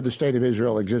before the state of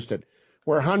Israel existed,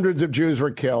 where hundreds of Jews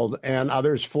were killed and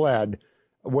others fled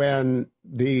when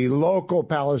the local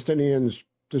Palestinians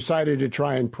decided to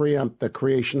try and preempt the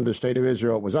creation of the state of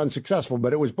Israel. It was unsuccessful,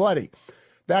 but it was bloody.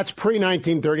 That's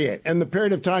pre-1938. And the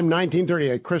period of time,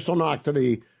 1938, Kristallnacht to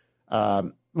the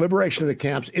liberation of the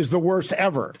camps, is the worst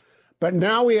ever. But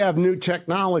now we have new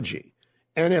technology.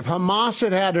 And if Hamas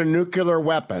had had a nuclear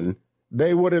weapon,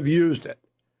 they would have used it.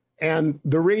 And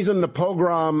the reason the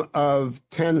pogrom of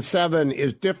 10/7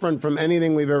 is different from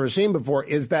anything we've ever seen before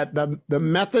is that the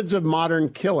methods of modern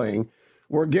killing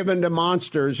were given to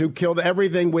monsters who killed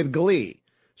everything with glee.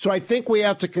 So I think we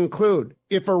have to conclude,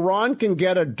 if Iran can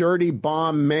get a dirty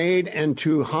bomb made and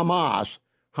to Hamas,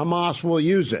 Hamas will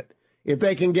use it. If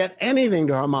they can get anything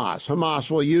to Hamas,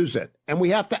 Hamas will use it. And we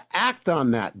have to act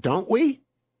on that, don't we?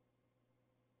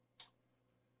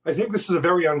 I think this is a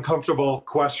very uncomfortable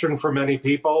question for many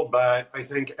people, but I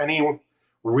think any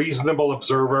reasonable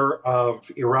observer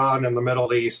of Iran and the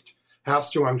Middle East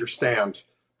has to understand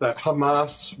that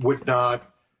Hamas would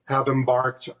not have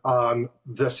embarked on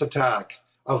this attack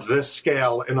of this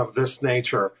scale and of this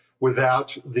nature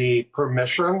without the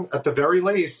permission, at the very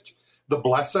least, the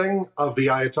blessing of the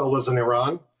Ayatollahs in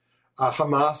Iran.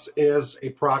 Hamas is a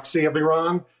proxy of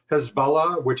Iran.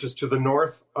 Hezbollah, which is to the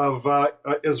north of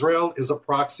Israel, is a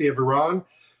proxy of Iran.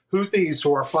 Houthis,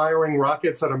 who are firing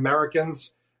rockets at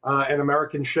Americans and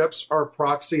American ships, are a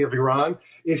proxy of Iran.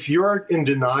 If you're in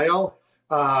denial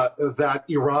that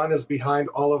Iran is behind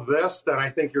all of this, then I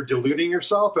think you're deluding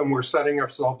yourself, and we're setting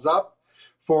ourselves up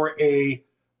for a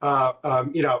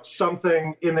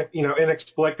something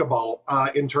inexplicable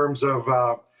in terms of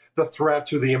the threat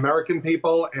to the American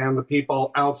people and the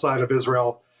people outside of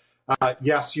Israel.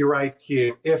 Yes, you're right,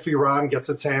 Hugh. If Iran gets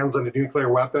its hands on a nuclear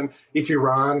weapon, if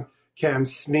Iran can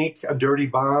sneak a dirty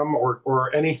bomb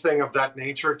or anything of that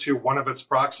nature to one of its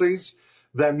proxies,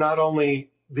 then not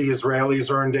only the Israelis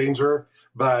are in danger,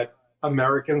 but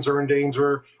Americans are in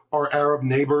danger, our Arab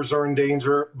neighbors are in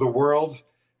danger, the world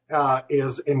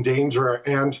is in danger.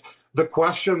 And the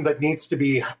question that needs to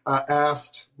be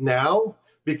asked now,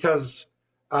 because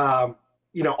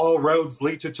all roads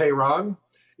lead to Tehran,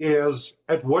 is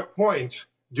at what point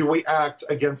do we act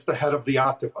against the head of the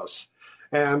octopus?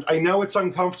 And I know it's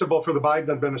uncomfortable for the Biden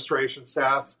administration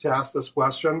to ask this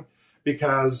question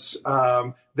because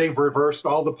they've reversed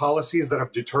all the policies that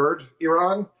have deterred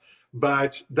Iran.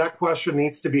 But that question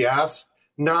needs to be asked,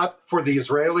 not for the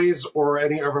Israelis or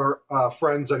any of our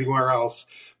friends anywhere else,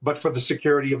 but for the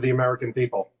security of the American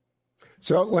people.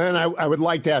 So, Len, I would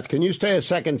like to ask, can you stay a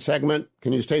second segment?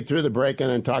 Can you stay through the break and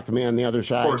then talk to me on the other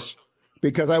side? Of course.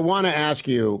 Because I want to ask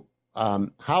you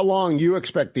how long you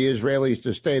expect the Israelis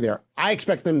to stay there. I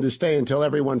expect them to stay until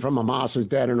everyone from Hamas is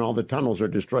dead and all the tunnels are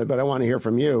destroyed, but I want to hear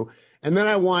from you. And then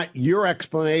I want your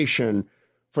explanation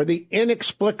for the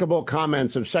inexplicable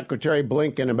comments of Secretary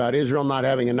Blinken about Israel not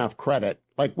having enough credit,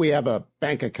 like we have a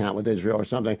bank account with Israel or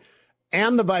something,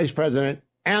 and the vice president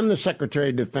and the Secretary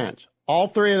of Defense, all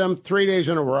three of them 3 days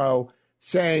in a row,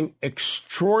 saying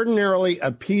extraordinarily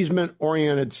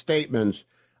appeasement-oriented statements.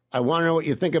 I want to know what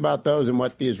you think about those and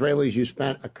what the Israelis you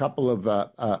spent a couple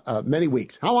of many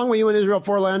weeks. How long were you in Israel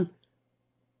for, Len?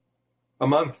 A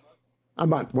month. A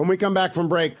month. When we come back from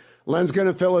break, Len's going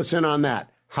to fill us in on that.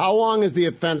 How long is the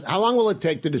offense? How long will it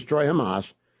take to destroy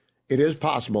Hamas? It is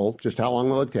possible. Just how long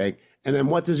will it take? And then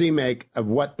what does he make of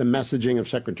what the messaging of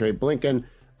Secretary Blinken,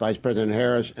 Vice President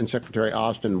Harris, and Secretary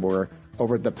Austin were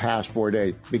over the past 4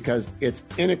 days? Because it's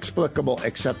inexplicable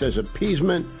except as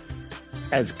appeasement,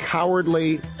 as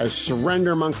cowardly, as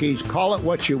surrender monkeys. Call it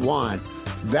what you want.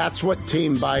 That's what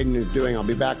Team Biden is doing. I'll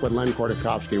be back with Len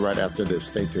Kordakovsky right after this.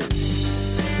 Stay tuned.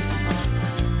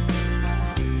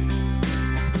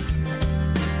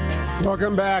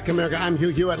 Welcome back, America. I'm Hugh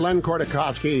Hewitt. Len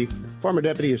Kordakovsky, former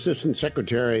Deputy Assistant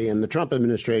Secretary in the Trump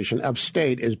administration of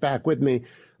State, is back with me.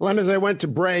 Len, as I went to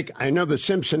break, I know the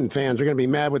Simpson fans are going to be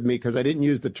mad with me because I didn't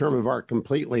use the term of art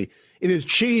completely. It is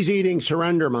cheese-eating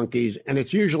surrender monkeys, and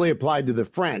it's usually applied to the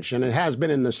French, and it has been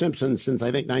in the Simpsons since,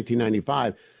 I think,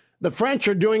 1995. The French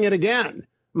are doing it again.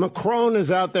 Macron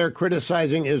is out there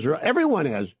criticizing Israel. Everyone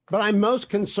is, but I'm most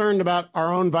concerned about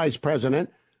our own vice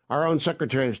president, our own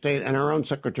Secretary of State, and our own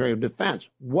Secretary of Defense.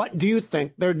 What do you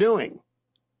think they're doing?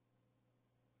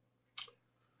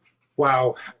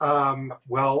 Wow.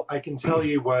 Well, I can tell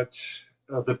you what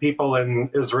the people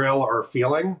in Israel are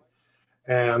feeling.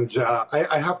 And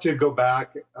I have to go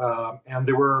back, and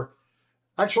they were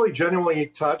actually genuinely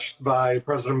touched by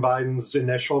President Biden's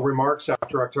initial remarks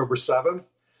after October 7th.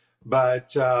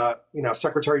 But,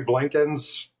 Secretary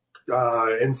Blinken's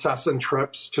incessant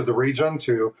trips to the region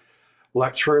to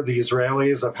lecture the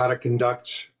Israelis of how to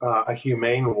conduct a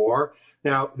humane war.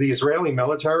 Now, the Israeli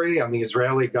military and the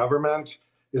Israeli government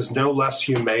is no less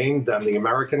humane than the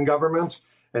American government.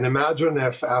 And imagine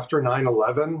if after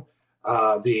 9/11,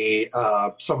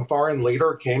 some foreign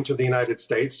leader came to the United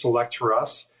States to lecture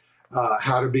us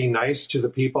how to be nice to the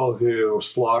people who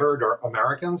slaughtered our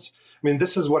Americans. I mean,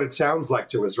 this is what it sounds like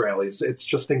to Israelis. It's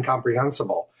just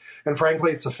incomprehensible. And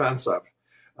frankly, it's offensive.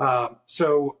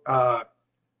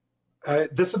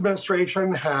 This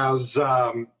administration has,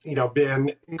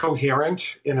 been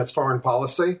incoherent in its foreign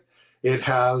policy. It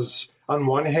has, on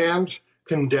one hand,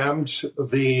 condemned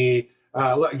the,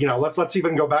 let's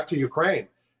even go back to Ukraine.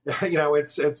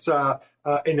 It's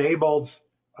enabled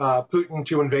Putin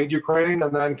to invade Ukraine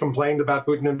and then complained about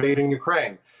Putin invading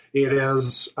Ukraine. It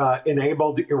has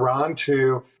enabled Iran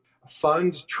to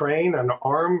fund, train, and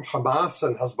arm Hamas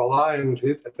and Hezbollah and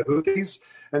the Houthis,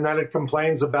 and then it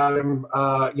complains about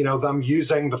them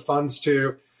using the funds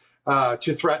to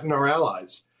threaten our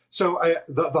allies. So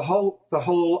the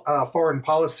whole foreign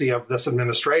policy of this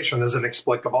administration is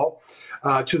inexplicable.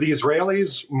 To the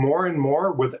Israelis, more and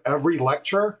more with every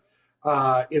lecture,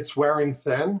 it's wearing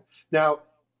thin. Now,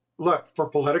 look, for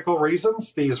political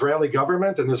reasons, the Israeli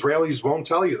government and Israelis won't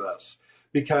tell you this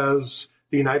because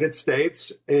the United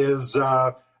States is,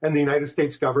 and the United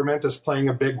States government is playing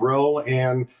a big role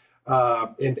in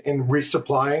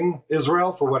resupplying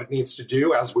Israel for what it needs to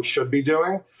do, as we should be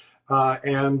doing.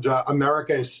 And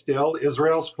America is still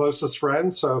Israel's closest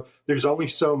friend. So there's only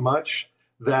so much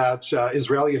that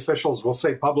Israeli officials will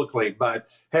say publicly. But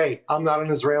hey, I'm not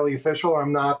an Israeli official.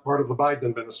 I'm not part of the Biden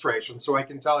administration. So I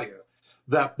can tell you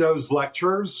that those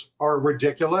lectures are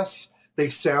ridiculous. They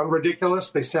sound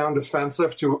ridiculous. They sound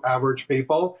offensive to average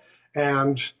people.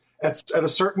 And at a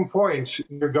certain point,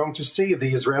 you're going to see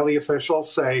the Israeli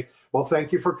officials say, well,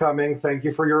 thank you for coming. Thank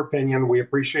you for your opinion. We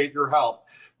appreciate your help.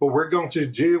 But we're going to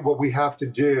do what we have to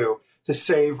do to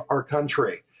save our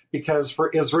country. Because for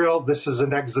Israel, this is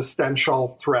an existential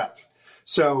threat.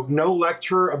 So no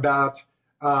lecture about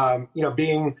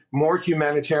being more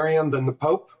humanitarian than the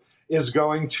Pope is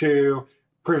going to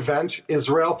prevent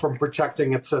Israel from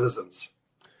protecting its citizens.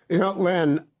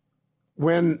 Len,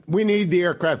 when we need the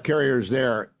aircraft carriers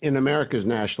there in America's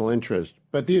national interest,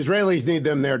 but the Israelis need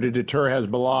them there to deter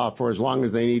Hezbollah for as long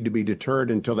as they need to be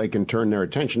deterred until they can turn their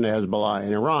attention to Hezbollah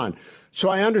in Iran. So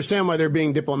I understand why they're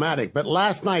being diplomatic. But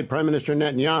last night, Prime Minister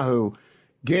Netanyahu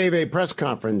gave a press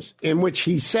conference in which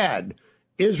he said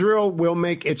Israel will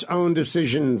make its own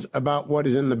decisions about what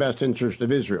is in the best interest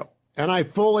of Israel. And I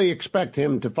fully expect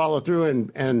him to follow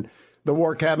through and the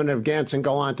war cabinet of Gantz and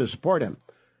Gallant to support him.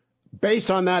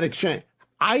 Based on that exchange,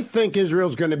 I think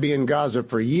Israel's going to be in Gaza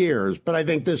for years, but I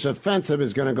think this offensive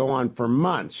is going to go on for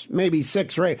months, maybe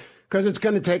 6 or 8, because it's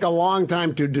going to take a long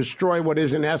time to destroy what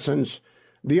is, in essence,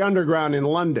 the underground in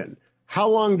London. How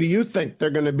long do you think they're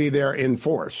going to be there in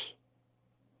force?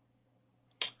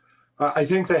 I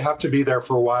think they have to be there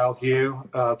for a while, Hugh.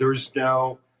 There's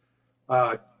no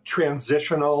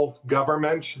transitional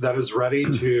government that is ready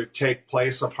to take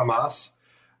place of Hamas.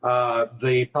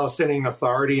 The Palestinian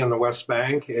Authority in the West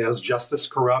Bank is just as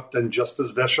corrupt and just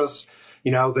as vicious.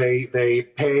 They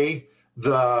pay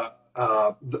the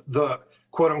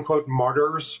quote unquote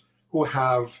martyrs who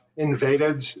have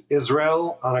invaded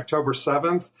Israel on October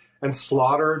 7th and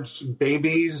slaughtered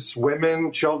babies,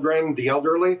 women, children, the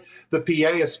elderly. The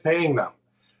PA is paying them.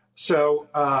 So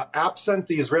absent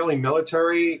the Israeli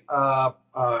military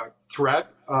threat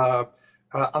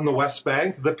on the West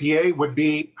Bank, the PA would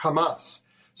be Hamas.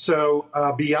 So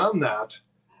beyond that,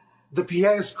 the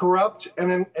PA is corrupt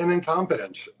and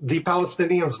incompetent. The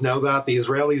Palestinians know that. The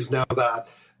Israelis know that.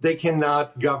 They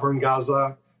cannot govern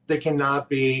Gaza. They cannot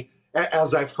be,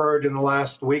 as I've heard in the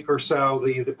last week or so,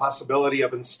 the possibility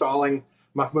of installing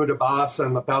Mahmoud Abbas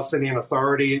and the Palestinian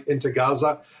Authority into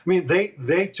Gaza. I mean,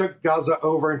 they took Gaza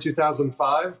over in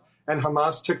 2005, and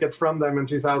Hamas took it from them in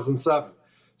 2007.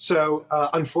 So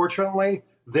unfortunately,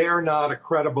 they're not a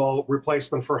credible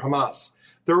replacement for Hamas.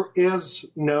 There is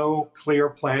no clear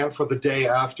plan for the day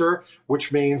after,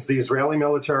 which means the Israeli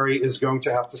military is going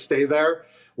to have to stay there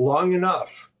long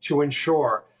enough to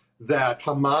ensure that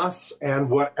Hamas and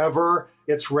whatever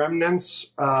its remnants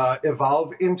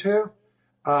evolve into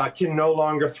can no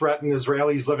longer threaten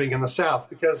Israelis living in the south.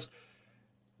 Because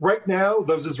right now,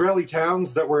 those Israeli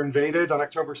towns that were invaded on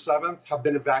October 7th have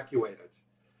been evacuated.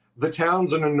 The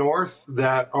towns in the north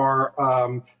that are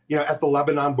at the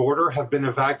Lebanon border have been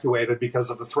evacuated because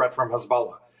of the threat from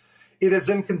Hezbollah. It is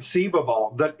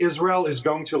inconceivable that Israel is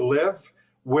going to live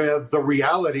with the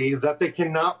reality that they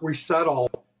cannot resettle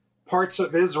parts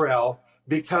of Israel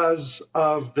because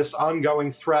of this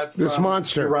ongoing threat from this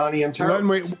monster, Iranian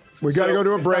terrorists. We got to go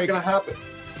to a break. It's not going to happen.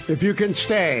 If you can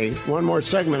stay one more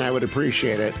segment, I would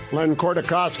appreciate it. Len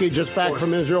Kordakovsky, just back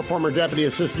from Israel, former Deputy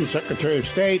Assistant Secretary of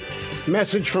State.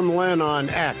 Message from Len on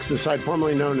X, the site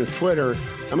formerly known as Twitter.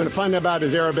 I'm going to find out about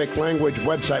his Arabic language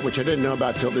website, which I didn't know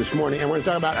about till this morning. And we're going to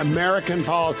talk about American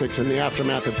politics in the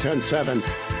aftermath of 10/7.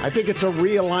 I think it's a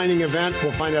realigning event.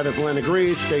 We'll find out if Len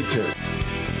agrees. Stay tuned.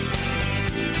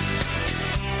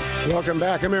 Welcome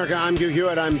back, America. I'm Hugh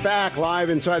Hewitt. I'm back live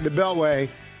inside the Beltway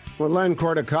with Len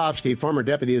Kordakovsky, former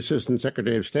Deputy Assistant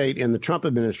Secretary of State in the Trump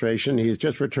administration. He's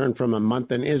just returned from a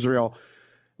month in Israel.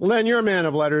 Len, you're a man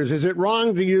of letters. Is it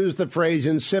wrong to use the phrase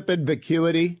insipid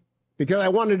vacuity? Because I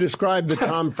want to describe the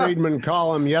Tom Friedman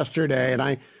column yesterday,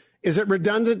 and is it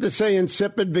redundant to say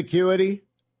insipid vacuity?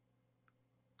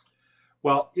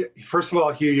 Well, first of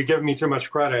all, Hugh, you're giving me too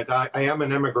much credit. I am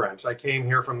an immigrant. I came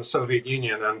here from the Soviet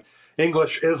Union, and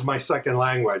English is my second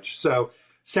language. So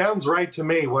sounds right to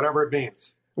me, whatever it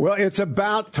means. Well, it's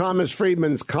about Thomas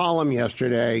Friedman's column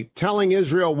yesterday telling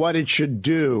Israel what it should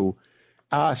do.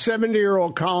 A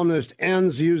 70-year-old columnist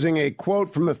ends using a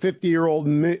quote from a 50-year-old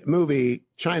movie,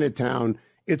 Chinatown.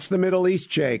 It's the Middle East,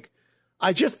 Jake.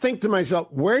 I just think to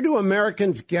myself, where do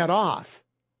Americans get off?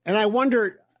 And I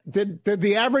wonder, did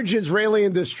the average Israeli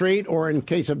in the street, or in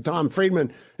case of Tom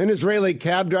Friedman, an Israeli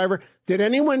cab driver, did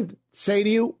anyone say to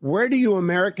you, where do you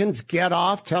Americans get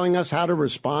off telling us how to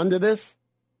respond to this?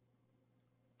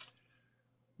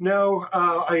 No,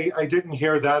 I didn't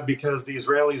hear that because the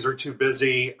Israelis are too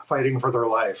busy fighting for their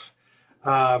life.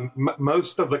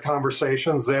 Most of the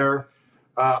conversations there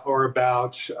are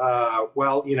about,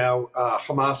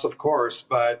 Hamas, of course,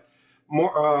 but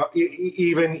more,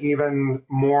 even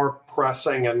more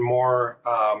pressing and more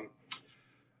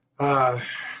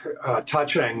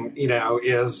touching,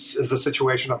 is the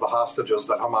situation of the hostages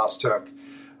that Hamas took.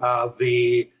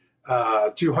 The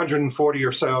 240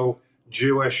 or so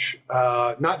Jewish,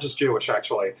 not just Jewish,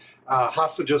 actually,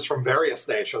 hostages from various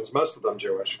nations, most of them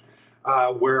Jewish,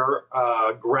 were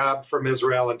grabbed from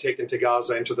Israel and taken to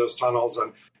Gaza into those tunnels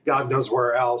and God knows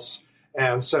where else.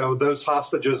 And so those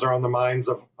hostages are on the minds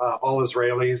of all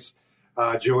Israelis,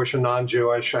 Jewish and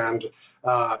non-Jewish. And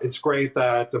it's great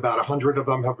that about 100 of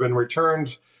them have been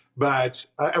returned. But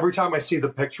every time I see the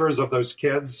pictures of those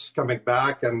kids coming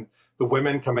back and the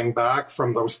women coming back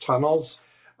from those tunnels,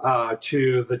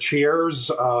 to the cheers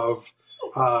of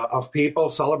people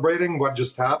celebrating what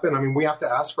just happened, I mean, we have to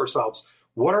ask ourselves,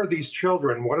 what are these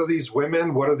children? What are these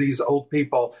women? What are these old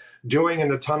people doing in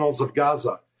the tunnels of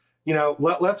Gaza? You know,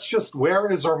 let's just, where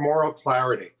is our moral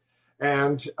clarity?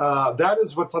 And that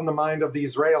is what's on the mind of the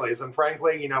Israelis. And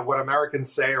frankly, you know, what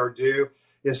Americans say or do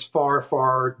is far,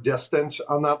 far distant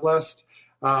on that list.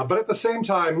 But at the same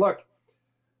time, look,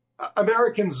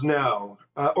 Americans know,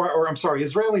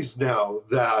 Israelis know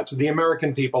that the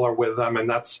American people are with them, and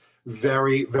that's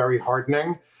very, very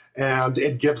heartening. And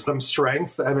it gives them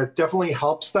strength, and it definitely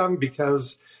helps them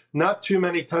because not too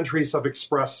many countries have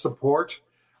expressed support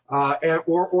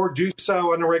or do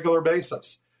so on a regular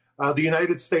basis. The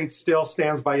United States still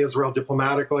stands by Israel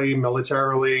diplomatically,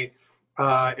 militarily,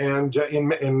 and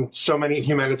in so many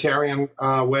humanitarian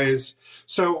ways.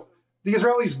 So the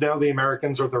Israelis know the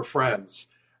Americans are their friends.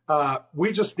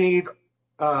 We just need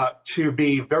to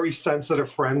be very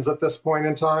sensitive friends at this point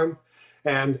in time,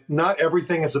 and not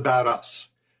everything is about us.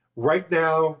 Right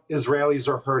now, Israelis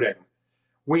are hurting.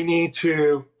 We need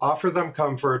to offer them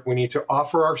comfort. We need to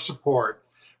offer our support.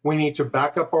 We need to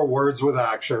back up our words with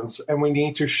actions, and we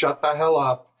need to shut the hell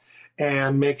up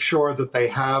and make sure that they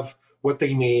have what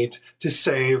they need to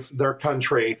save their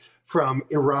country from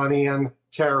Iranian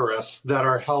terrorists that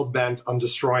are hell-bent on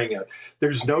destroying it.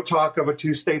 There's no talk of a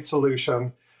two-state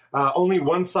solution. Only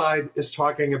one side is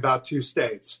talking about two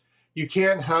states. You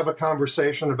can't have a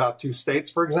conversation about two states,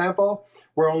 for example,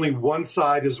 where only one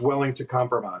side is willing to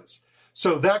compromise.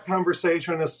 So that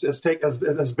conversation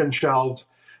has been shelved.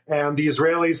 And the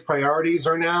Israelis' priorities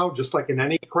are now, just like in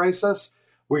any crisis,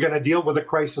 we're going to deal with a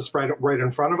crisis right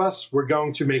in front of us. We're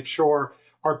going to make sure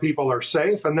our people are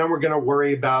safe. And then we're going to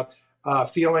worry about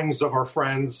feelings of our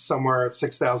friends somewhere at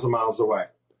 6,000 miles away.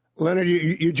 Leonard,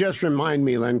 you just remind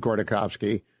me, Len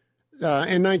Kordakovsky. In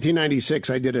 1996,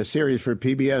 I did a series for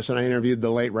PBS, and I interviewed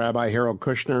the late Rabbi Harold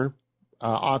Kushner,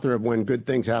 author of When Bad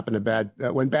Things Happen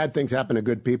to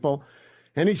Good People.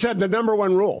 And he said the number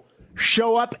one rule,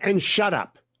 show up and shut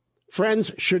up.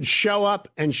 Friends should show up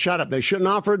and shut up. They shouldn't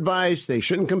offer advice. They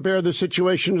shouldn't compare the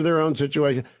situation to their own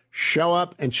situation. Show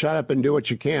up and shut up and do what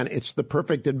you can. It's the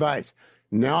perfect advice.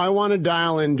 Now I want to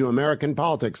dial into American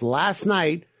politics. Last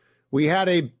night, we had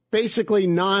a basically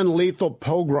non-lethal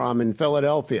pogrom in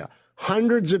Philadelphia.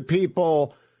 Hundreds of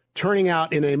people turning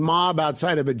out in a mob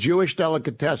outside of a Jewish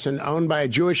delicatessen owned by a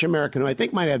Jewish American who I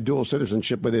think might have dual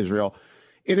citizenship with Israel.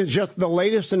 It is just the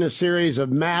latest in a series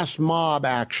of mass mob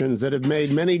actions that have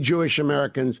made many Jewish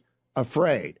Americans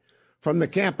afraid. From the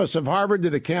campus of Harvard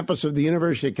to the campus of the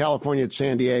University of California at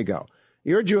San Diego.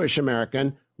 You're a Jewish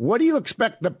American. What do you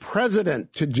expect the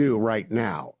president to do right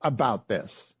now about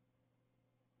this?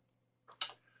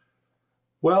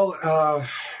 Well,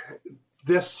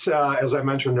 this, as I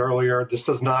mentioned earlier, this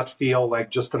does not feel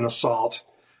like just an assault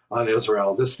on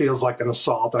Israel. This feels like an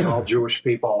assault on all Jewish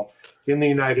people in the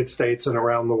United States and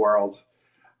around the world.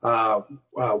 I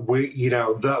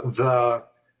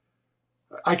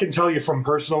can tell you from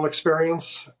personal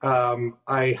experience.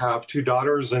 I have two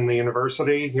daughters in the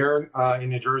university here in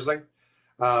New Jersey.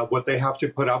 What they have to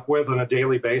put up with on a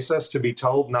daily basis to be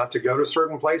told not to go to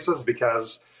certain places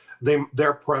because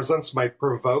their presence might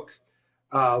provoke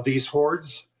these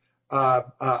hordes. Outside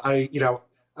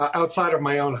of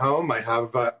my own home, I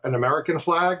have an American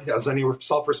flag, as any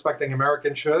self-respecting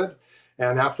American should.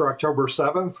 And after October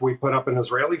 7th, we put up an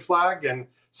Israeli flag in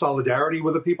solidarity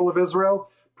with the people of Israel.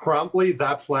 Promptly,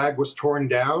 that flag was torn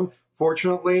down.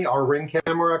 Fortunately, our Ring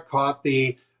camera caught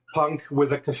the punk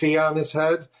with a keffiyeh on his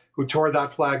head who tore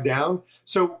that flag down.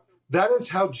 So that is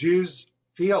how Jews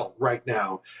feel right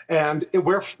now. And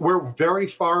we're very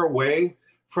far away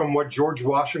from what George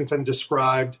Washington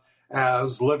described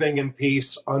as living in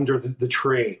peace under the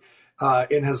tree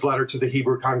in his letter to the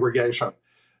Hebrew congregation.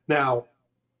 Now,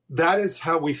 that is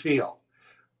how we feel.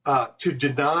 To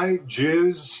deny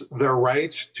Jews their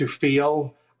right to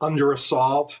feel under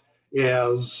assault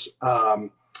is, I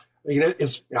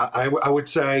would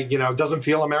say, doesn't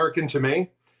feel American to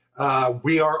me.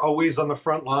 We are always on the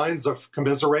front lines of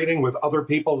commiserating with other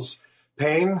people's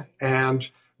pain. And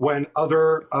when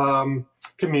other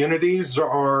communities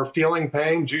are feeling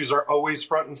pain, Jews are always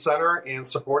front and center and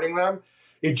supporting them.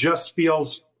 It just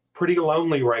feels pretty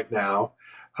lonely right now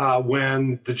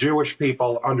when the Jewish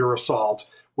people are under assault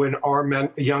when our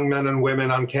young men and women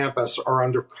on campus are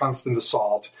under constant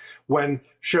assault, when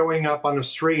showing up on the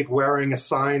street wearing a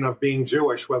sign of being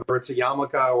Jewish, whether it's a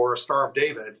yarmulke or a Star of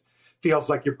David, feels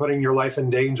like you're putting your life in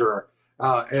danger.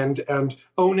 And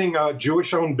owning a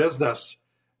Jewish-owned business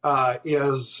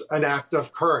is an act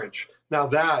of courage. Now,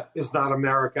 that is not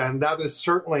America, and that is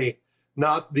certainly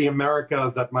not the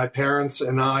America that my parents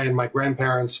and I and my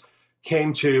grandparents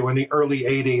came to in the early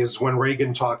 80s when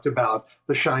Reagan talked about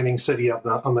the shining city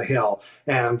on the hill.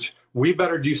 And we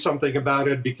better do something about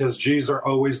it, because Jews are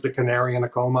always the canary in a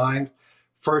coal mine.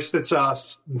 First it's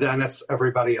us, then it's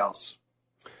everybody else.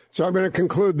 So I'm going to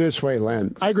conclude this way,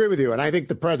 Len. I agree with you, and I think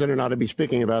the president ought to be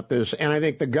speaking about this, and I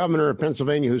think the governor of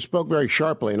Pennsylvania, who spoke very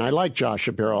sharply, and I like Josh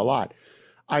Shapiro a lot,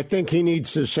 I think he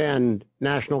needs to send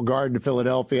National Guard to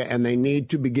Philadelphia, and they need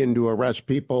to begin to arrest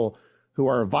people who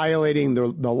are violating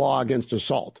the law against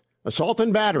assault. Assault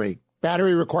and battery.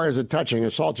 Battery requires a touching.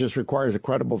 Assault just requires a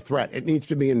credible threat. It needs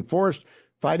to be enforced.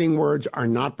 Fighting words are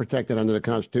not protected under the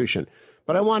Constitution.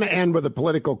 But I want to end with a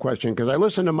political question, because I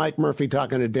listened to Mike Murphy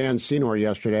talking to Dan Senor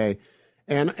yesterday,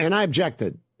 and I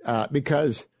objected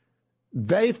because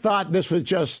they thought this was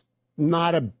just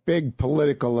not a big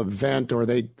political event, or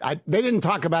they didn't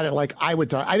talk about it like I would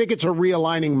talk. I think it's a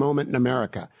realigning moment in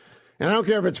America. And I don't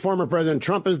care if it's former President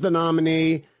Trump is the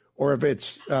nominee, or if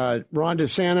it's Ron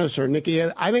DeSantis or Nikki.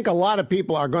 I think a lot of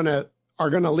people are going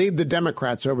to leave the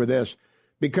Democrats over this,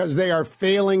 because they are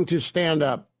failing to stand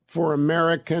up for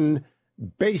American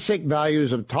basic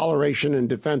values of toleration and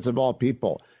defense of all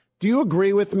people. Do you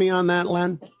agree with me on that,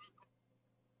 Len?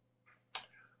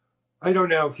 I don't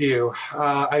know, Hugh.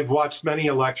 I've watched many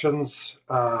elections.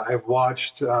 I've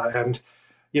watched, and,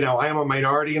 I am a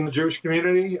minority in the Jewish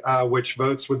community, which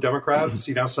votes with Democrats,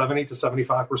 70 to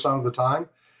 75% of the time.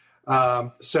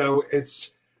 So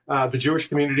it's the Jewish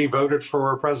community voted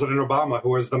for President Obama, who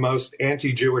was the most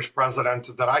anti-Jewish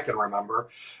president that I can remember.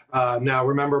 Now,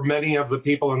 remember, many of the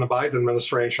people in the Biden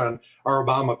administration are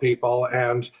Obama people,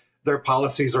 and their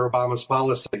policies are Obama's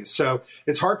policies. So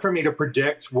it's hard for me to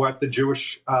predict what the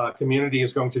Jewish community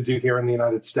is going to do here in the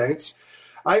United States.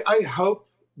 I hope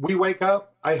we wake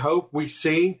up. I hope we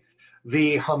see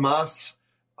the Hamas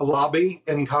lobby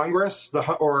in Congress,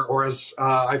 or as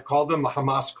I've called them, the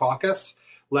Hamas caucus,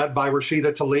 led by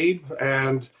Rashida Tlaib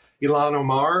and Ilhan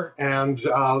Omar and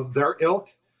their ilk,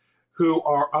 who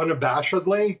are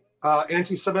unabashedly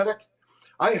anti-Semitic.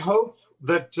 I hope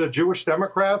that Jewish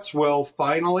Democrats will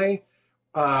finally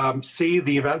see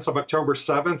the events of October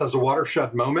 7th as a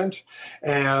watershed moment,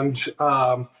 and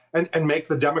make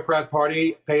the Democrat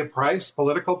Party pay a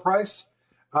political price,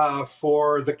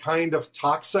 for the kind of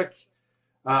toxic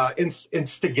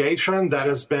instigation that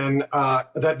has been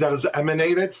that has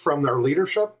emanated from their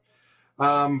leadership.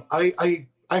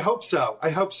 I hope so. I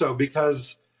hope so,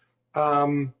 because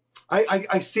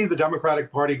I see the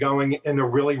Democratic Party going in a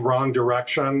really wrong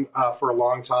direction for a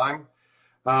long time.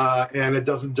 And it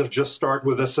doesn't just start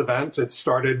with this event. It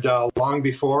started long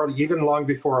before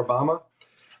Obama.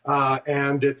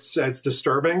 And it's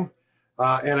disturbing.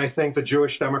 And I think the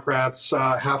Jewish Democrats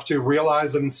have to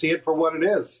realize and see it for what it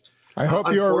is. I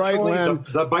hope you're right, Len.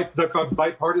 The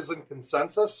bipartisan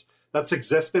consensus that's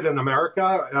existed in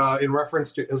America in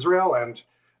reference to Israel and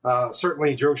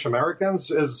certainly Jewish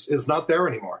Americans is not there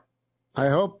anymore. I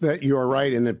hope that you're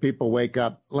right and that people wake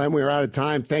up. Len, we're out of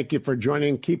time. Thank you for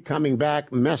joining. Keep coming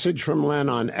back. Message from Len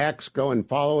on X. Go and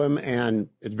follow him, and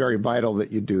it's very vital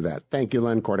that you do that. Thank you,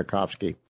 Len Kordakovsky.